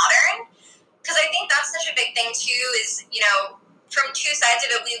more modern. Because I think that's such a big thing too is, you know, from two sides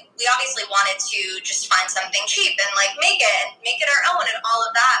of it, we obviously wanted to just find something cheap and like make it our own and all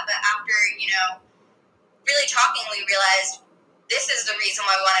of that. But after, you know, really talking, we realized this is the reason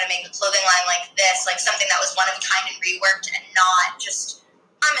why we wanted to make a clothing line like this, like something that was one of a kind and reworked and not just,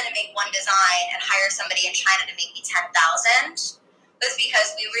 I'm going to make one design and hire somebody in China to make me 10,000. Was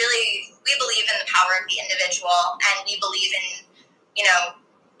because we believe in the power of the individual, and we believe in, you know,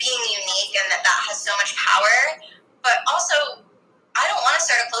 being unique, and that has so much power. But also, I don't want to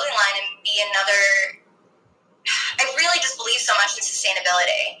start a clothing line and be another. I really just believe so much in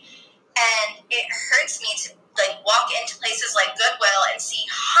sustainability, and it hurts me to like walk into places like Goodwill and see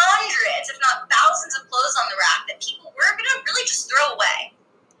hundreds, if not thousands, of clothes on the rack that people were going to really just throw away.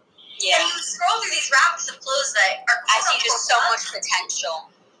 Yeah. And you scroll through these racks of clothes that are. I see just so much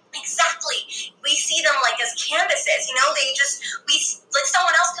potential. Exactly. We see them like as canvases, you know, like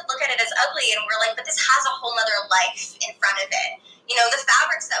someone else could look at it as ugly and we're like, but this has a whole other life in front of it. You know, the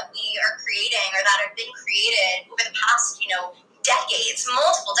fabrics that we are creating or that have been created over the past, you know, decades,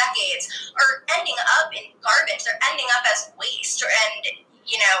 multiple decades, are ending up in garbage. They're ending up as waste and,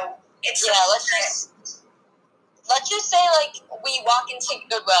 you know, it's... Yeah, let's just say, like, we walk into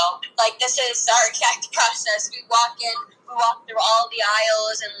Goodwill. Like, this is our exact process. We walk through all the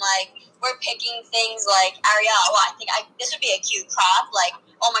aisles, and, like, we're picking things like, Arielle, I think this would be a cute crop. Like,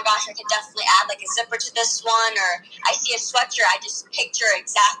 oh my gosh, I could definitely add, like, a zipper to this one. Or I see a sweatshirt, I just picture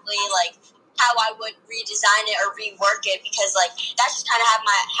exactly, like, how I would redesign it or rework it. Because, like, that's just kind of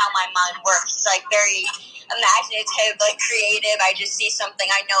how my mind works. It's, like, very imaginative, like, creative. I just see something,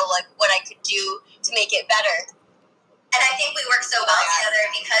 I know, like, what I could do to make it better. And I think we work so well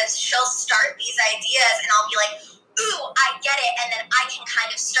together because she'll start these ideas and I'll be like, ooh, I get it. And then I can kind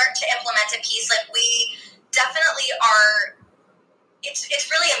of start to implement a piece. Like, we definitely are, it's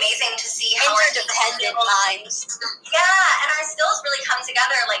really amazing to see how interdependent minds. Yeah, and our skills really come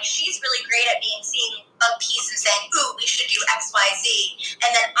together. Like, she's really great at seeing a piece and saying, ooh, we should do X, Y, Z.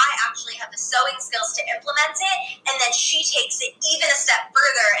 And then I actually have the sewing skills to implement it, and then she takes it even a step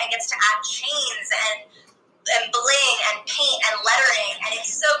further and gets to add chains and bling and paint and lettering, and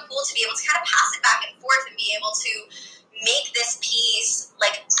it's so cool to be able to kind of pass it back and forth and be able to make this piece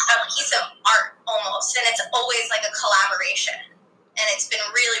like a piece of art almost, and it's always like a collaboration, and it's been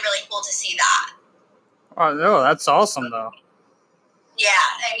really, really cool to see that. Oh no, that's awesome though. Yeah,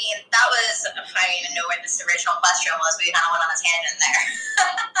 I mean, that was, I don't even know where this original question was, but we kind of went on a tangent there.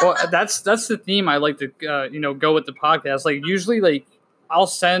 Well, that's the theme I like to go with the podcast. Like usually, like I'll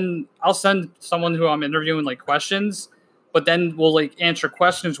send someone who I'm interviewing like questions, but then we'll like answer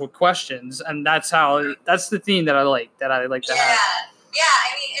questions with questions, and that's the theme that I like to have. Yeah.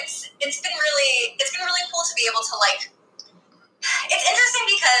 I mean, it's been really cool to be able to like. It's interesting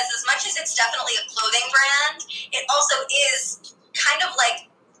because as much as it's definitely a clothing brand, it also is kind of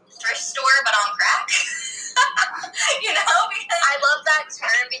like thrift store but on crack. You know, because I love that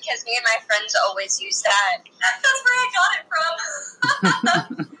term because me and my friends always use that. That's where I got it from.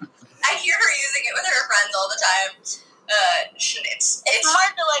 I hear her using it with her friends all the time. It's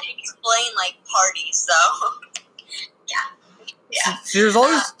hard to like explain like parties though. Yeah. So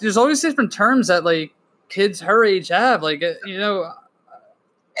there's always different terms that like kids her age have, like you know.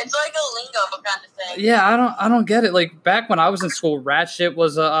 It's like a lingo kind of thing. Yeah, I don't get it. Like back when I was in school, rat shit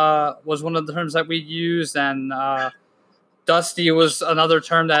was one of the terms that we used, and dusty was another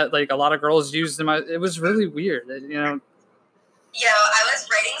term that like a lot of girls used. It was really weird, you know. Yo, I was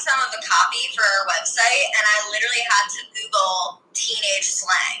writing some of the copy for our website, and I literally had to Google teenage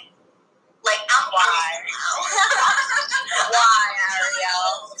slang. Like, why? Why,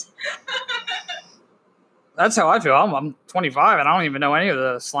 Arielle? That's how I feel. I'm 25 and I don't even know any of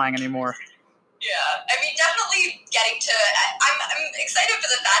the slang anymore. Yeah, I mean, definitely getting to. I'm excited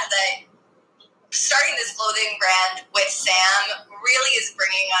for the fact that starting this clothing brand with Sam really is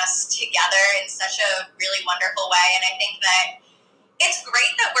bringing us together in such a really wonderful way, and I think that it's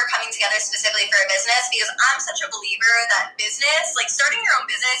great that we're coming together specifically for a business, because I'm such a believer that business, like starting your own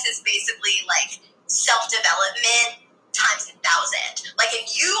business, is basically like self-development times 1,000. Like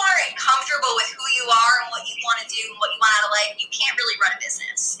if you aren't comfortable with who you are and what you want to do and what you want out of life, you can't really run a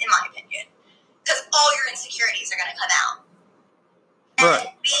business, in my opinion, because all your insecurities are going to come out. And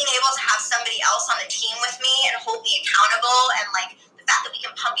being able to have somebody else on the team with me and hold me accountable, and like the fact that we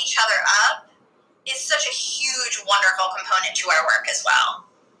can pump each other up, is such a huge, wonderful component to our work as well.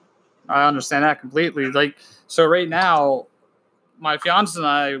 I understand that completely. Like, so right now, my fiance and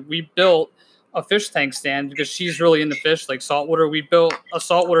I, we built a fish tank stand because she's really into fish, like saltwater. We built a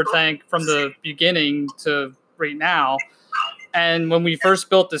saltwater tank from the beginning to right now. And when we first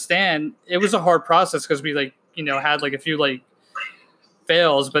built the stand, it was a hard process because we like, had like a few like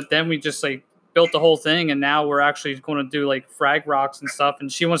fails, but then we just like built the whole thing, and now we're actually going to do like frag rocks and stuff,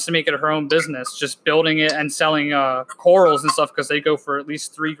 and she wants to make it her own business, just building it and selling corals and stuff, because they go for at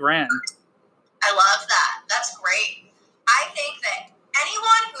least $3,000. I love that. That's great. I think that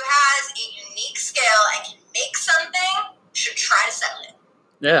anyone who has a unique skill and can make something should try to sell it.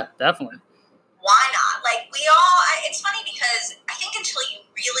 Yeah, definitely. Why not? Like it's funny because I think until you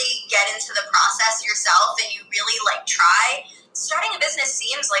really get into the process yourself and you really like try, starting a business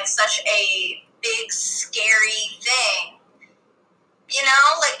seems like such a big, scary thing. You know,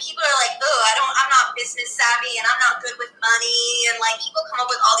 like people are like, oh, I'm not business savvy and I'm not good with money. And like people come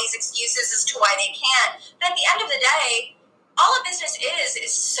up with all these excuses as to why they can't. But at the end of the day, all a business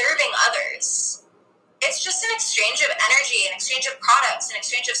is serving others. It's just an exchange of energy, an exchange of products, an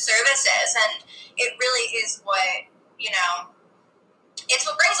exchange of services. And it really is what, it's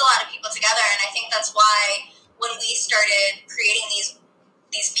what brings a lot of people together. And I think that's why when we started creating these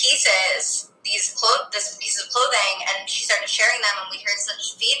pieces, this pieces of clothing, and she started sharing them, and we heard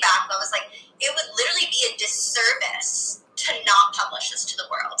such feedback, I was like, it would literally be a disservice to not publish this to the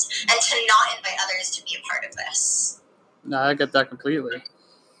world and to not invite others to be a part of this. No, I get that completely.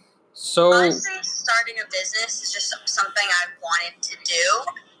 So honestly, starting a business is just something I've wanted to do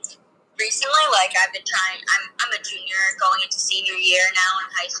recently. Like I've been trying. I'm a junior going into senior year now in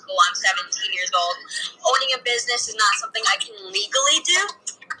high school. I'm 17 years old. Owning a business is not something I can legally do,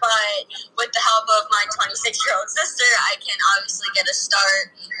 but with the help of my 26-year-old sister, I can obviously get a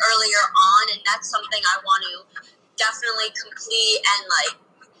start earlier on, and that's something I want to definitely complete and like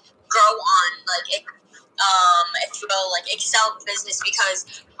grow on, like if you will, like excel in business, because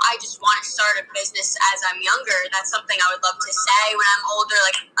I just want to start a business as I'm younger. That's something I would love to say when I'm older.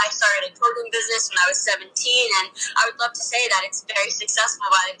 Like I started a clothing business when I was 17, and I would love to say that it's very successful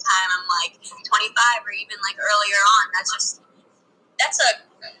by the time I'm like 25 or even like earlier on. That's a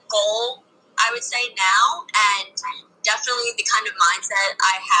goal, I would say now, and definitely the kind of mindset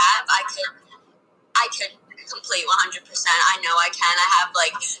I have, I could I could complete 100%. I know I can. I have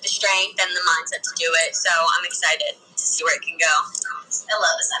like the strength and the mindset to do it. So I'm excited to see where it can go. I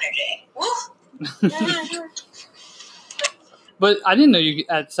love this energy. Woo! But I didn't know you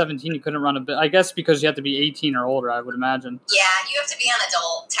at 17 you couldn't run a bit. I guess because you have to be 18 or older, I would imagine. Yeah, you have to be an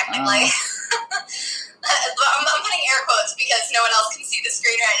adult, technically. I'm putting air quotes because no one else can see the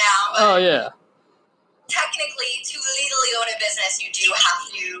screen right now. But Oh, yeah. technically, to legally own a business, you do have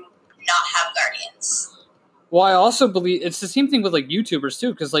to not have guardians. Well, I also believe it's the same thing with like YouTubers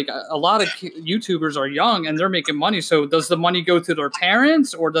too, because like a lot of YouTubers are young and they're making money. So does the money go to their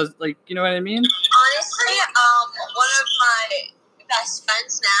parents, or does like you know what I mean? Honestly, one of my best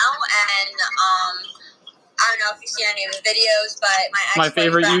friends now, and I don't know if you've seen any of the videos, but My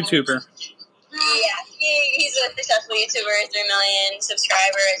favorite YouTuber. Yeah, he's a successful YouTuber, 3 million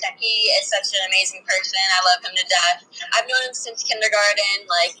subscribers, and he is such an amazing person. I love him to death. I've known him since kindergarten.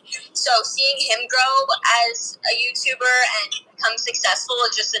 So seeing him grow as a YouTuber and become successful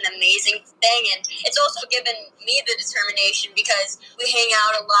is just an amazing thing. And it's also given me the determination because we hang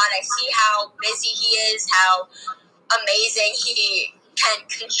out a lot. I see how busy he is, how amazing he can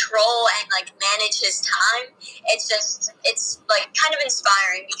control and manage his time. It's kind of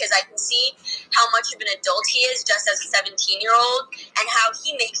inspiring because I can see how much of an adult he is just as a 17-year-old and how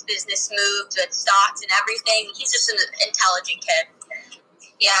he makes business moves with stocks and everything. He's just an intelligent kid.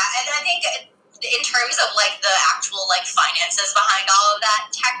 Yeah, and I think in terms of the actual finances behind all of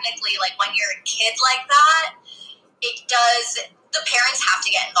that, technically when you're a kid like that, the parents have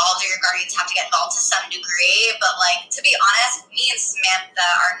to get involved or your guardians have to get involved to some degree. But to be honest, me and Samantha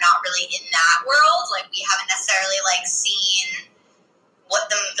are not really in that world. We haven't necessarily seen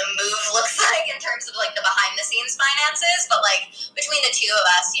what the move looks like in terms of the behind the scenes finances. But between the two of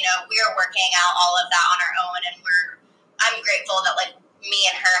us, we are working out all of that on our own, and I'm grateful that me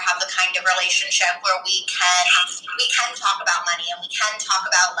and her have the kind of relationship where we can talk about money and we can talk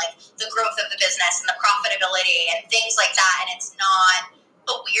about the growth of the business and the profitability and things like that. And it's not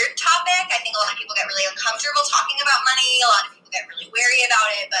a weird topic. I think a lot of people get really uncomfortable talking about money. A lot of people get really wary about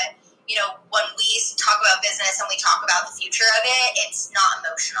it. But when we talk about business and we talk about the future of it, it's not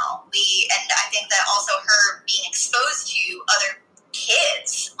emotional. And I think that also her being exposed to other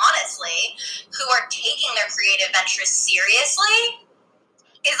kids, honestly, who are taking their creative ventures seriously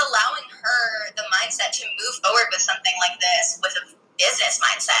is allowing her the mindset to move forward with something like this with a business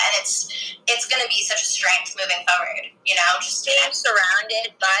mindset. And it's going to be such a strength moving forward, just being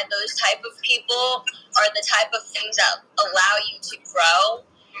surrounded by those type of people are the type of things that allow you to grow.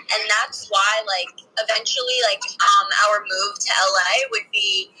 And that's why eventually our move to LA would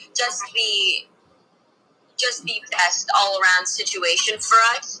be just the best all around situation for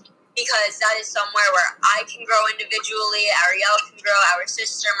us. Because that is somewhere where I can grow individually, Arielle can grow, our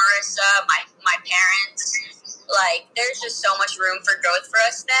sister Marissa, my parents. There's just so much room for growth for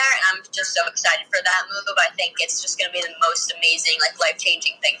us there, and I'm just so excited for that move. I think it's just going to be the most amazing,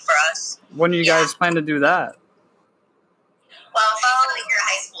 life-changing thing for us. When do you guys plan to do that? Well, she's got a year of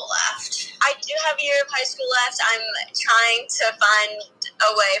high school left. I do have a year of high school left. I'm trying to find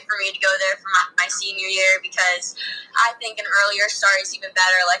a way for me to go there for my senior year because I think an earlier start is even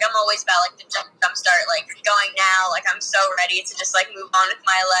better. I'm always about the jump start, going now. I'm so ready to just move on with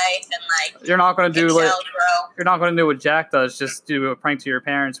my life and you're not going to do grow. You're not going to do what Jack does, just do a prank to your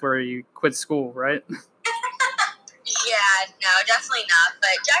parents where you quit school, right? Yeah, no, definitely not.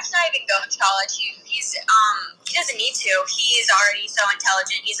 But Jack's not even going to college. He doesn't need to. He's already so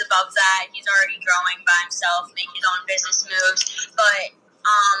intelligent. He's above that. He's already growing by himself, making his own business moves. But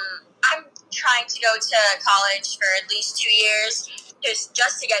I'm trying to go to college for at least 2 years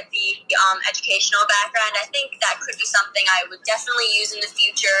just to get the educational background. I think that could be something I would definitely use in the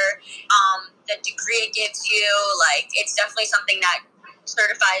future. The degree it gives you, it's definitely something that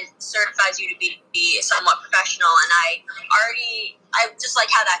certifies you to be somewhat professional, and I just like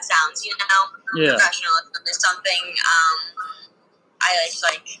how that sounds, Yeah. Professionalism is something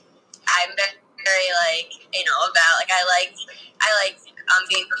I'm very about I like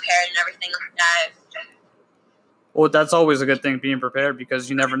being prepared and everything like that. Well, that's always a good thing, being prepared, because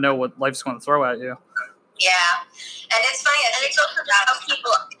you never know what life's going to throw at you. Yeah, and it's funny, and it's also how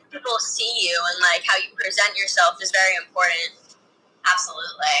people see you and how you present yourself is very important.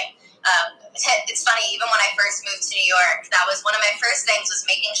 Absolutely. It's funny, even when I first moved to New York, that was one of my first things, was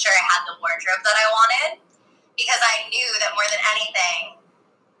making sure I had the wardrobe that I wanted, because I knew that more than anything,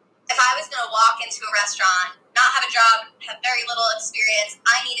 if I was going to walk into a restaurant, not have a job, have very little experience,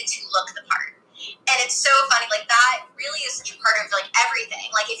 I needed to look the part. And it's so funny, that really is such a part of everything.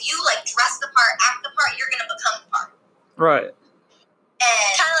 If you dress the part, act the part, you're going to become the part. Right.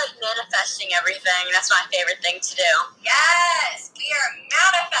 And kind of manifesting everything. That's my favorite thing to do. Yes, we are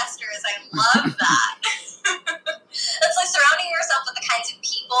manifestors. I love that. It's like surrounding yourself with the kinds of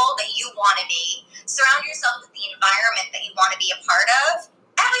people that you want to be. Surround yourself with the environment that you want to be a part of.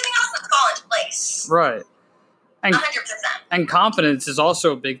 Everything else will fall into place. Right. And 100%. And confidence is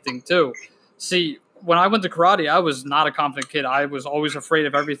also a big thing too. See, when I went to karate, I was not a confident kid. I was always afraid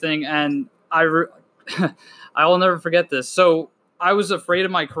of everything, and I will never forget this. So I was afraid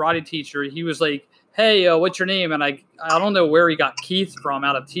of my karate teacher. He was like, "Hey, what's your name?" And I don't know where he got Keith from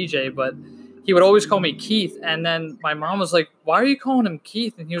out of TJ, but he would always call me Keith. And then my mom was like, "Why are you calling him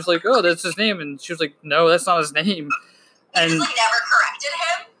Keith?" And he was like, "Oh, that's his name." And she was like, "No, that's not his name." You just like never corrected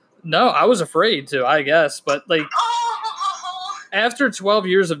him? No, I was afraid to, I guess. But like after 12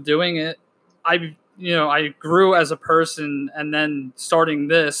 years of doing it, I grew as a person, and then starting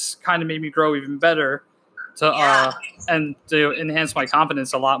this kind of made me grow even better and to enhance my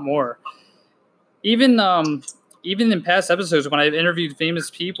confidence a lot more. Even in past episodes, when I've interviewed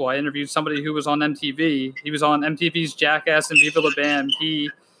famous people, I interviewed somebody who was on MTV. He was on MTV's Jackass and Viva La Bam.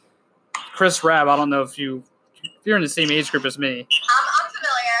 Chris Rabb, I don't know if you're in the same age group as me. I'm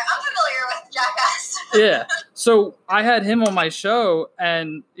familiar with Jackass. Yeah. So I had him on my show,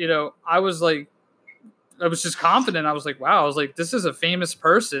 and I was just confident. I was like, wow. I was like, this is a famous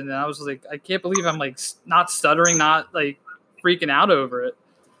person, and I was like, I can't believe I'm like not stuttering, not like freaking out over it.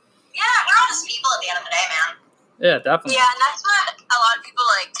 Yeah, we're all just people at the end of the day, man. Yeah, definitely. Yeah, and that's what a lot of people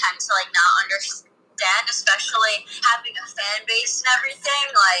like tend to like not understand, especially having a fan base and everything.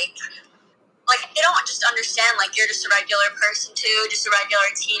 Like they don't just understand like you're just a regular person too, just a regular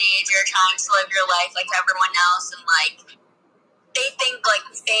teenager trying to live your life like everyone else, and like they think like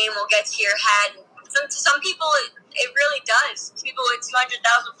fame will get to your head. Some people it really does. People with 200,000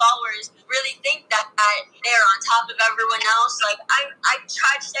 followers really think that they're on top of everyone else. Like I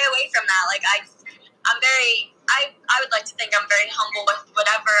try to stay away from that. Like I would like to think I'm very humble with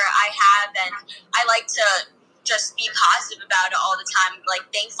whatever I have, and I like to just be positive about it all the time. Like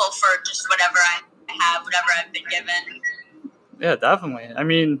thankful for just whatever I have, whatever I've been given. Yeah, definitely. I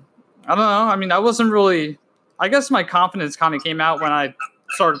mean, I don't know. I mean, I guess my confidence kind of came out when I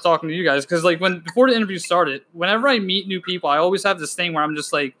started talking to you guys, because like before the interview started, whenever I meet new people, I always have this thing where I'm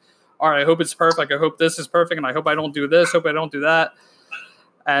just like, all right, I hope it's perfect, I hope this is perfect, and I hope I don't do this, hope I don't do that.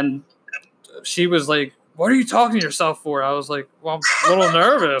 And she was like, what are you talking to yourself for? I was like, well, I'm a little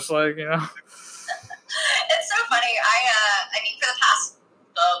nervous, like, It's so funny. I mean, for the past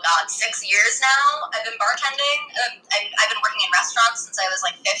 6 years now, I've been bartending. I've been working in restaurants since I was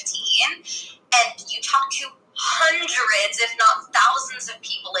like 15, and you talk to hundreds, if not thousands, of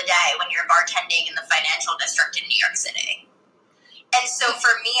people a day when you're bartending in the financial district in New York City. And so for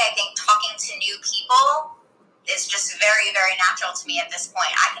me, I think talking to new people is just very, very natural to me at this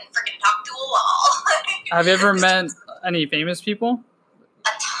point. I can freaking talk to a wall. Have you ever met any famous people?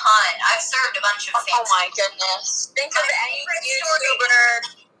 A ton. I've served a bunch of famous Oh my goodness. Think of any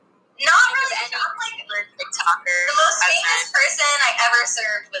YouTuber. Not really. Not like TikToker. The most famous person I ever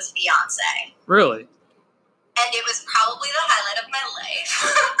served was Beyonce. Really? And it was probably the highlight of my life.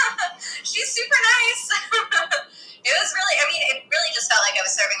 She's super nice. It was really, I mean, it really just felt like I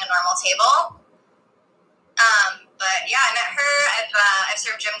was serving a normal table. But yeah, I met her. I've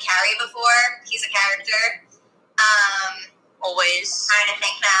served Jim Carrey before. He's a character. Always. Trying to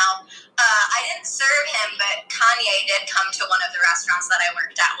think now. I didn't serve him, but Kanye did come to one of the restaurants that I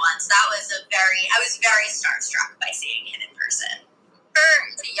worked at once. I was very starstruck by seeing him in person.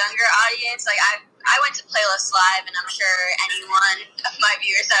 For the younger audience, like I went to Playlist Live, and I'm sure anyone of my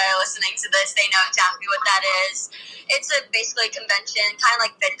viewers that are listening to this, they know exactly what that is. It's basically a convention, kind of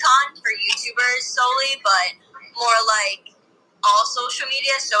like VidCon for YouTubers solely, but more like all social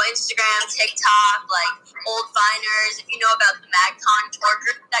media, so Instagram, TikTok, like old Viners. If you know about the MagCon tour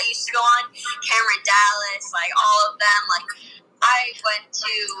group that used to go on, Cameron Dallas, like all of them. Like I went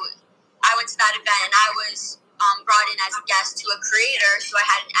to that event, and I was brought in as a guest to a creator, so I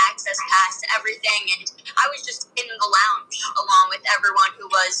had an access pass to everything, and I was just in the lounge along with everyone who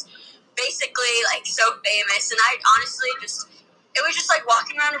was basically like so famous. And I honestly it was just like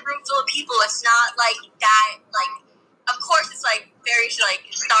walking around a room full of people. It's not like that, like, of course it's like very like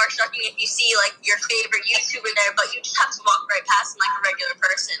star-strucking if you see like your favorite YouTuber there, but you just have to walk right past them like a regular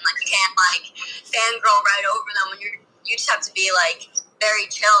person. Like you can't like fangirl right over them when you just have to be like very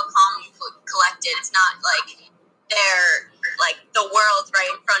chill, calm, collected. It's not like they're like the world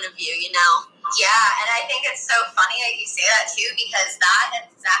right in front of you, you know? Yeah, and I think it's so funny that you say that too, because that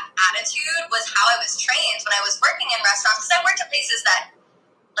exact attitude was how I was trained when I was working in restaurants, because I worked at places that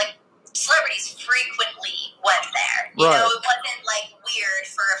like celebrities frequently went there. You know, it wasn't like weird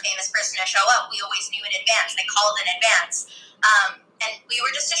for a famous person to going to show up. We always knew in advance. They called in advance. And we were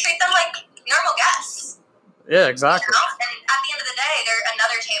just to treat them like normal guests. Yeah, exactly. You know? And at the end of the day, they're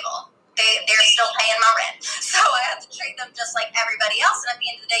another table. They're still paying my rent. So I have to treat them just like everybody else. And at the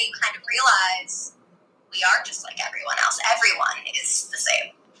end of the day, you kind of realize we are just like everyone else. Everyone is the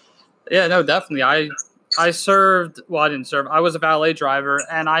same. Yeah, no, definitely. I served, well, I didn't serve. I was a valet driver,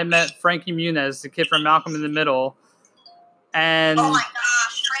 and I met Frankie Muniz, the kid from Malcolm in the Middle. And oh my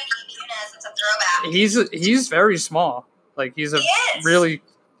gosh, Frankie Muniz, it's a throwback. He's very small. Like, he's really,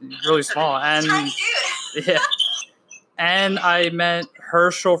 really small. And tiny dude. Yeah. And I met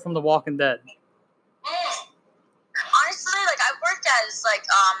Herschel from The Walking Dead. Honestly, like, I worked as,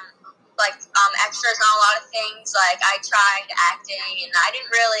 extras on a lot of things. Like, I tried acting, and I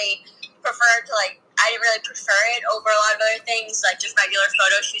didn't really prefer it over a lot of other things, like just regular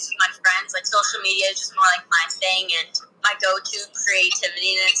photo shoots with my friends. Like, social media is just more like my thing, and my go-to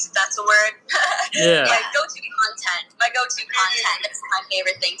creativeness, if that's a word. Yeah. My go-to content, that's my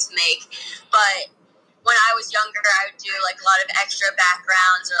favorite thing to make. But when I was younger, I would do, like, a lot of extra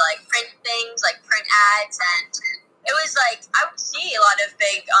backgrounds or, like, print things, like print ads, and it was, like, I would see a lot of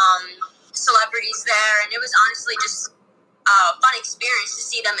big celebrities there, and it was honestly just a fun experience to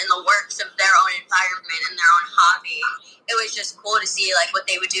see them in the works of their own environment and their own hobby. It was just cool to see, like, what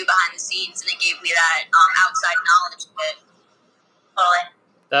they would do behind the scenes, and it gave me that outside knowledge of it. Totally.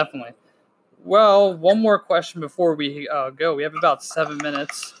 Definitely. Well, one more question before we go. We have about 7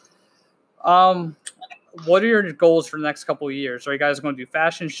 minutes. What are your goals for the next couple of years? Are you guys going to do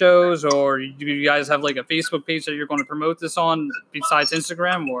fashion shows, or do you guys have, like, a Facebook page that you're going to promote this on besides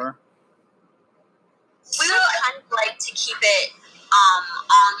Instagram, or? We would kind of like to keep it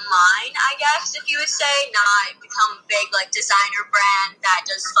online, I guess, if you would say, not become a big, like, designer brand that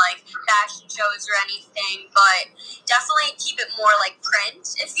does, like, fashion shows or anything, but definitely keep it more like print,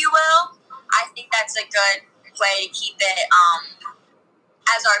 if you will. I think that's a good way to keep it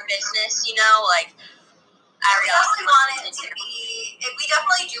as our business, you know, like, we definitely want it to be, we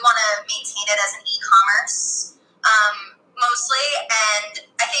definitely do want to maintain it as an e-commerce, mostly, and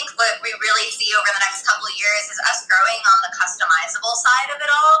I think what we really see over the next couple of years is us growing on the customizable side of it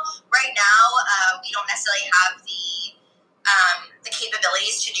all. Right now, we don't necessarily have the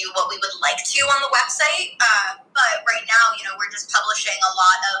capabilities to do what we would like to on the website, but right now, you know, we're just publishing a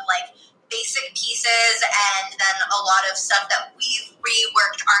lot of, like, basic pieces and then a lot of stuff that we've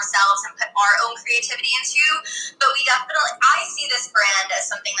reworked ourselves and put our own creativity into. But I see this brand as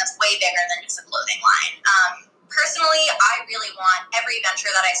something that's way bigger than just a clothing line. Personally, I really want every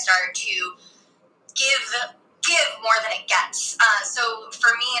venture that I start to give more than it gets. So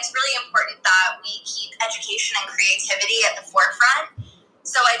for me, it's really important that we keep education and creativity at the forefront.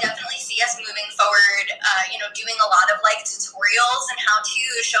 So I definitely see us moving forward, doing a lot of, like, tutorials and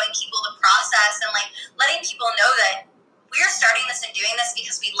how-tos, showing people the process and, like, letting people know that we are starting this and doing this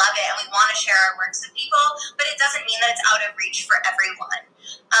because we love it and we want to share our works with people, but it doesn't mean that it's out of reach for everyone.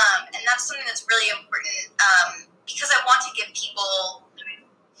 And that's something that's really important because I want to give people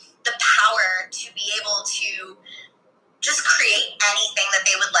the power to be able to just create anything that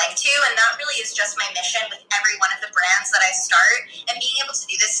they would like to, and that really is just my mission with every one of the brands that I start, and being able to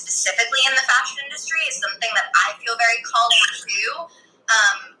do this specifically in the fashion industry is something that I feel very called to do.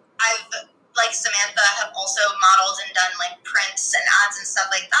 I've, like Samantha, have also modeled and done, like, prints and ads and stuff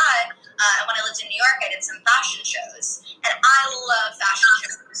like that, and when I lived in New York, I did some fashion shows, and I love fashion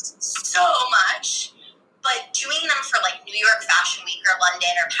shows so much, but doing them for, like, New York Fashion Week or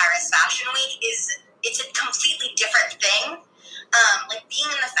London or Paris Fashion Week it's a completely different thing. Like, being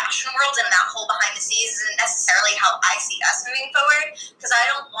in the fashion world and that whole behind the scenes isn't necessarily how I see us moving forward, because I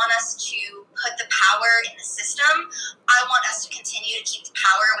don't want us to put the power in the system. I want us to continue to keep the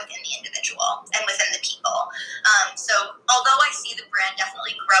power within the individual and within the people. So although I see the brand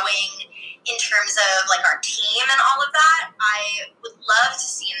definitely growing in terms of, like, our team and all of that, I would love to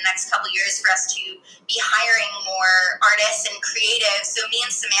see in the next couple of years for us to be hiring more artists and creatives so me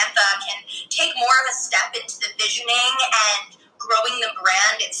and Samantha can take more of a step into the visioning and growing the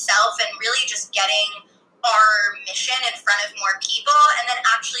brand itself and really just getting our mission in front of more people, and then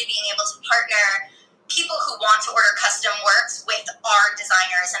actually being able to partner people who want to order custom works with our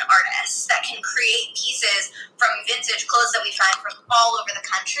designers and artists that can create pieces from vintage clothes that we find from all over the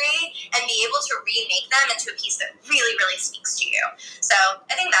country and be able to remake them into a piece that really, really speaks to you. So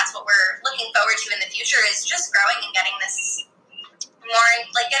I think that's what we're looking forward to in the future, is just growing and getting this more,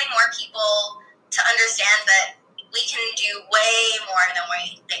 like, getting more people to understand that we can do way more than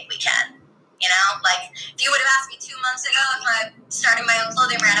we think we can. You know, like, if you would have asked me 2 months ago if I started my own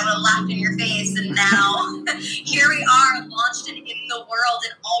clothing brand, I would have laughed in your face. And now, here we are, launched and in the world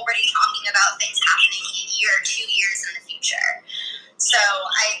and already talking about things happening a year, 2 years in the future. So,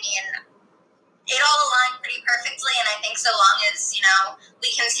 I mean, it all aligned pretty perfectly. And I think so long as, you know,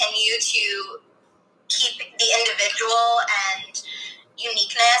 we continue to keep the individual and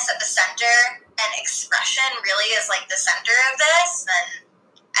uniqueness at the center and expression really is like the center of this, then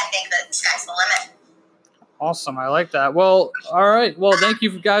I think that the sky's the limit. Awesome. I like that. Well, all right. Well, thank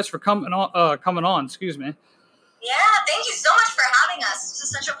you guys for coming on. Excuse me. Yeah, thank you so much for having us. This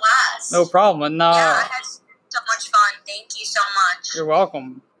is such a blast. No problem. And Yeah, I had so much fun. Thank you so much. You're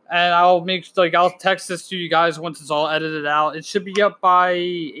welcome. And I'll text this to you guys once it's all edited out. It should be up by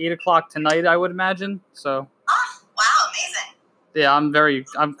 8 o'clock tonight, I would imagine. So. Oh, wow, amazing. Yeah,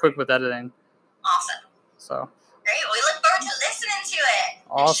 I'm quick with editing. Awesome. So. Great. We look forward to listening to it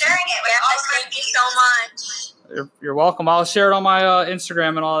Awesome. and sharing it with all of our Thank you so much. You're welcome. I'll share it on my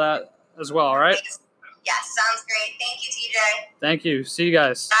Instagram and all that as well, all right? Yes, sounds great. Thank you, TJ. Thank you. See you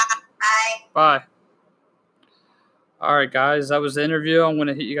guys. Bye. Bye. All right, guys, that was the interview. I'm going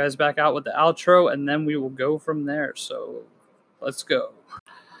to hit you guys back out with the outro, and then we will go from there. So let's go.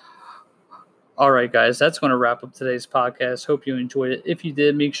 All right, guys, that's going to wrap up today's podcast. Hope you enjoyed it. If you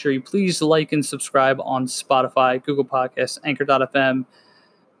did, make sure you please like and subscribe on Spotify, Google Podcasts, Anchor.fm,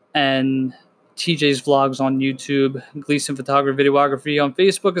 and TJ's Vlogs on YouTube, Gleason Photography Videography on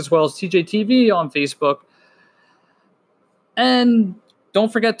Facebook, as well as TJ TV on Facebook. And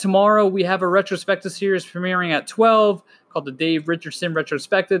don't forget, tomorrow we have a retrospective series premiering at 12 called the Dave Richardson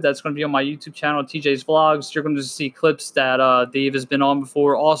Retrospective. That's going to be on my YouTube channel, TJ's Vlogs. You're going to see clips that Dave has been on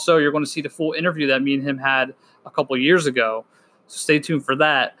before. Also, you're going to see the full interview that me and him had a couple years ago. So stay tuned for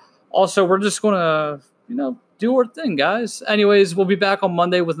that. Also, we're just going to, do our thing, guys. Anyways, we'll be back on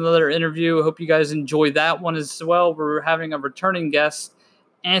Monday with another interview. I hope you guys enjoyed that one as well. We're having a returning guest,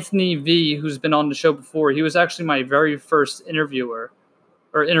 Anthony V, who's been on the show before. He was actually my very first interviewee,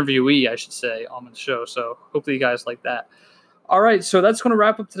 I should say, on the show. So hopefully you guys like that. All right, so that's going to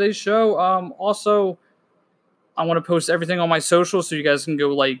wrap up today's show. Also, I want to post everything on my social so you guys can go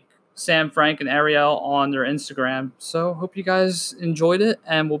like Sam Frank and Arielle on their Instagram. So hope you guys enjoyed it,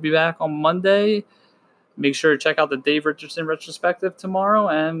 and we'll be back on Monday. Make sure to check out the Dave Richardson Retrospective tomorrow,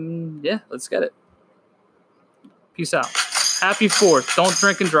 and yeah, let's get it. Peace out. Happy 4th. Don't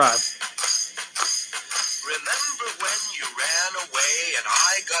drink and drive. Remember when you ran away and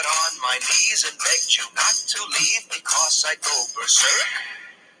I got on my knees and begged you not to leave because I'd go berserk?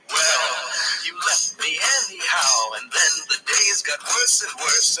 Well, you left me anyhow, and then the days got worse and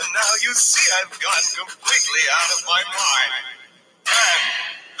worse, and now you see I've gone completely out of my mind. And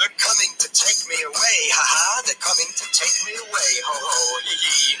they're coming to take me away, ha-ha, they're coming to take me away, ho-ho,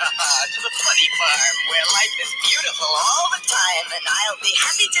 hee-hee, ha-ha, to the funny farm where life is beautiful all the time, and I'll be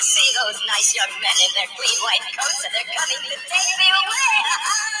happy to see those nice young men in their clean white coats, and they're coming to take me away,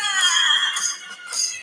 ha-ha.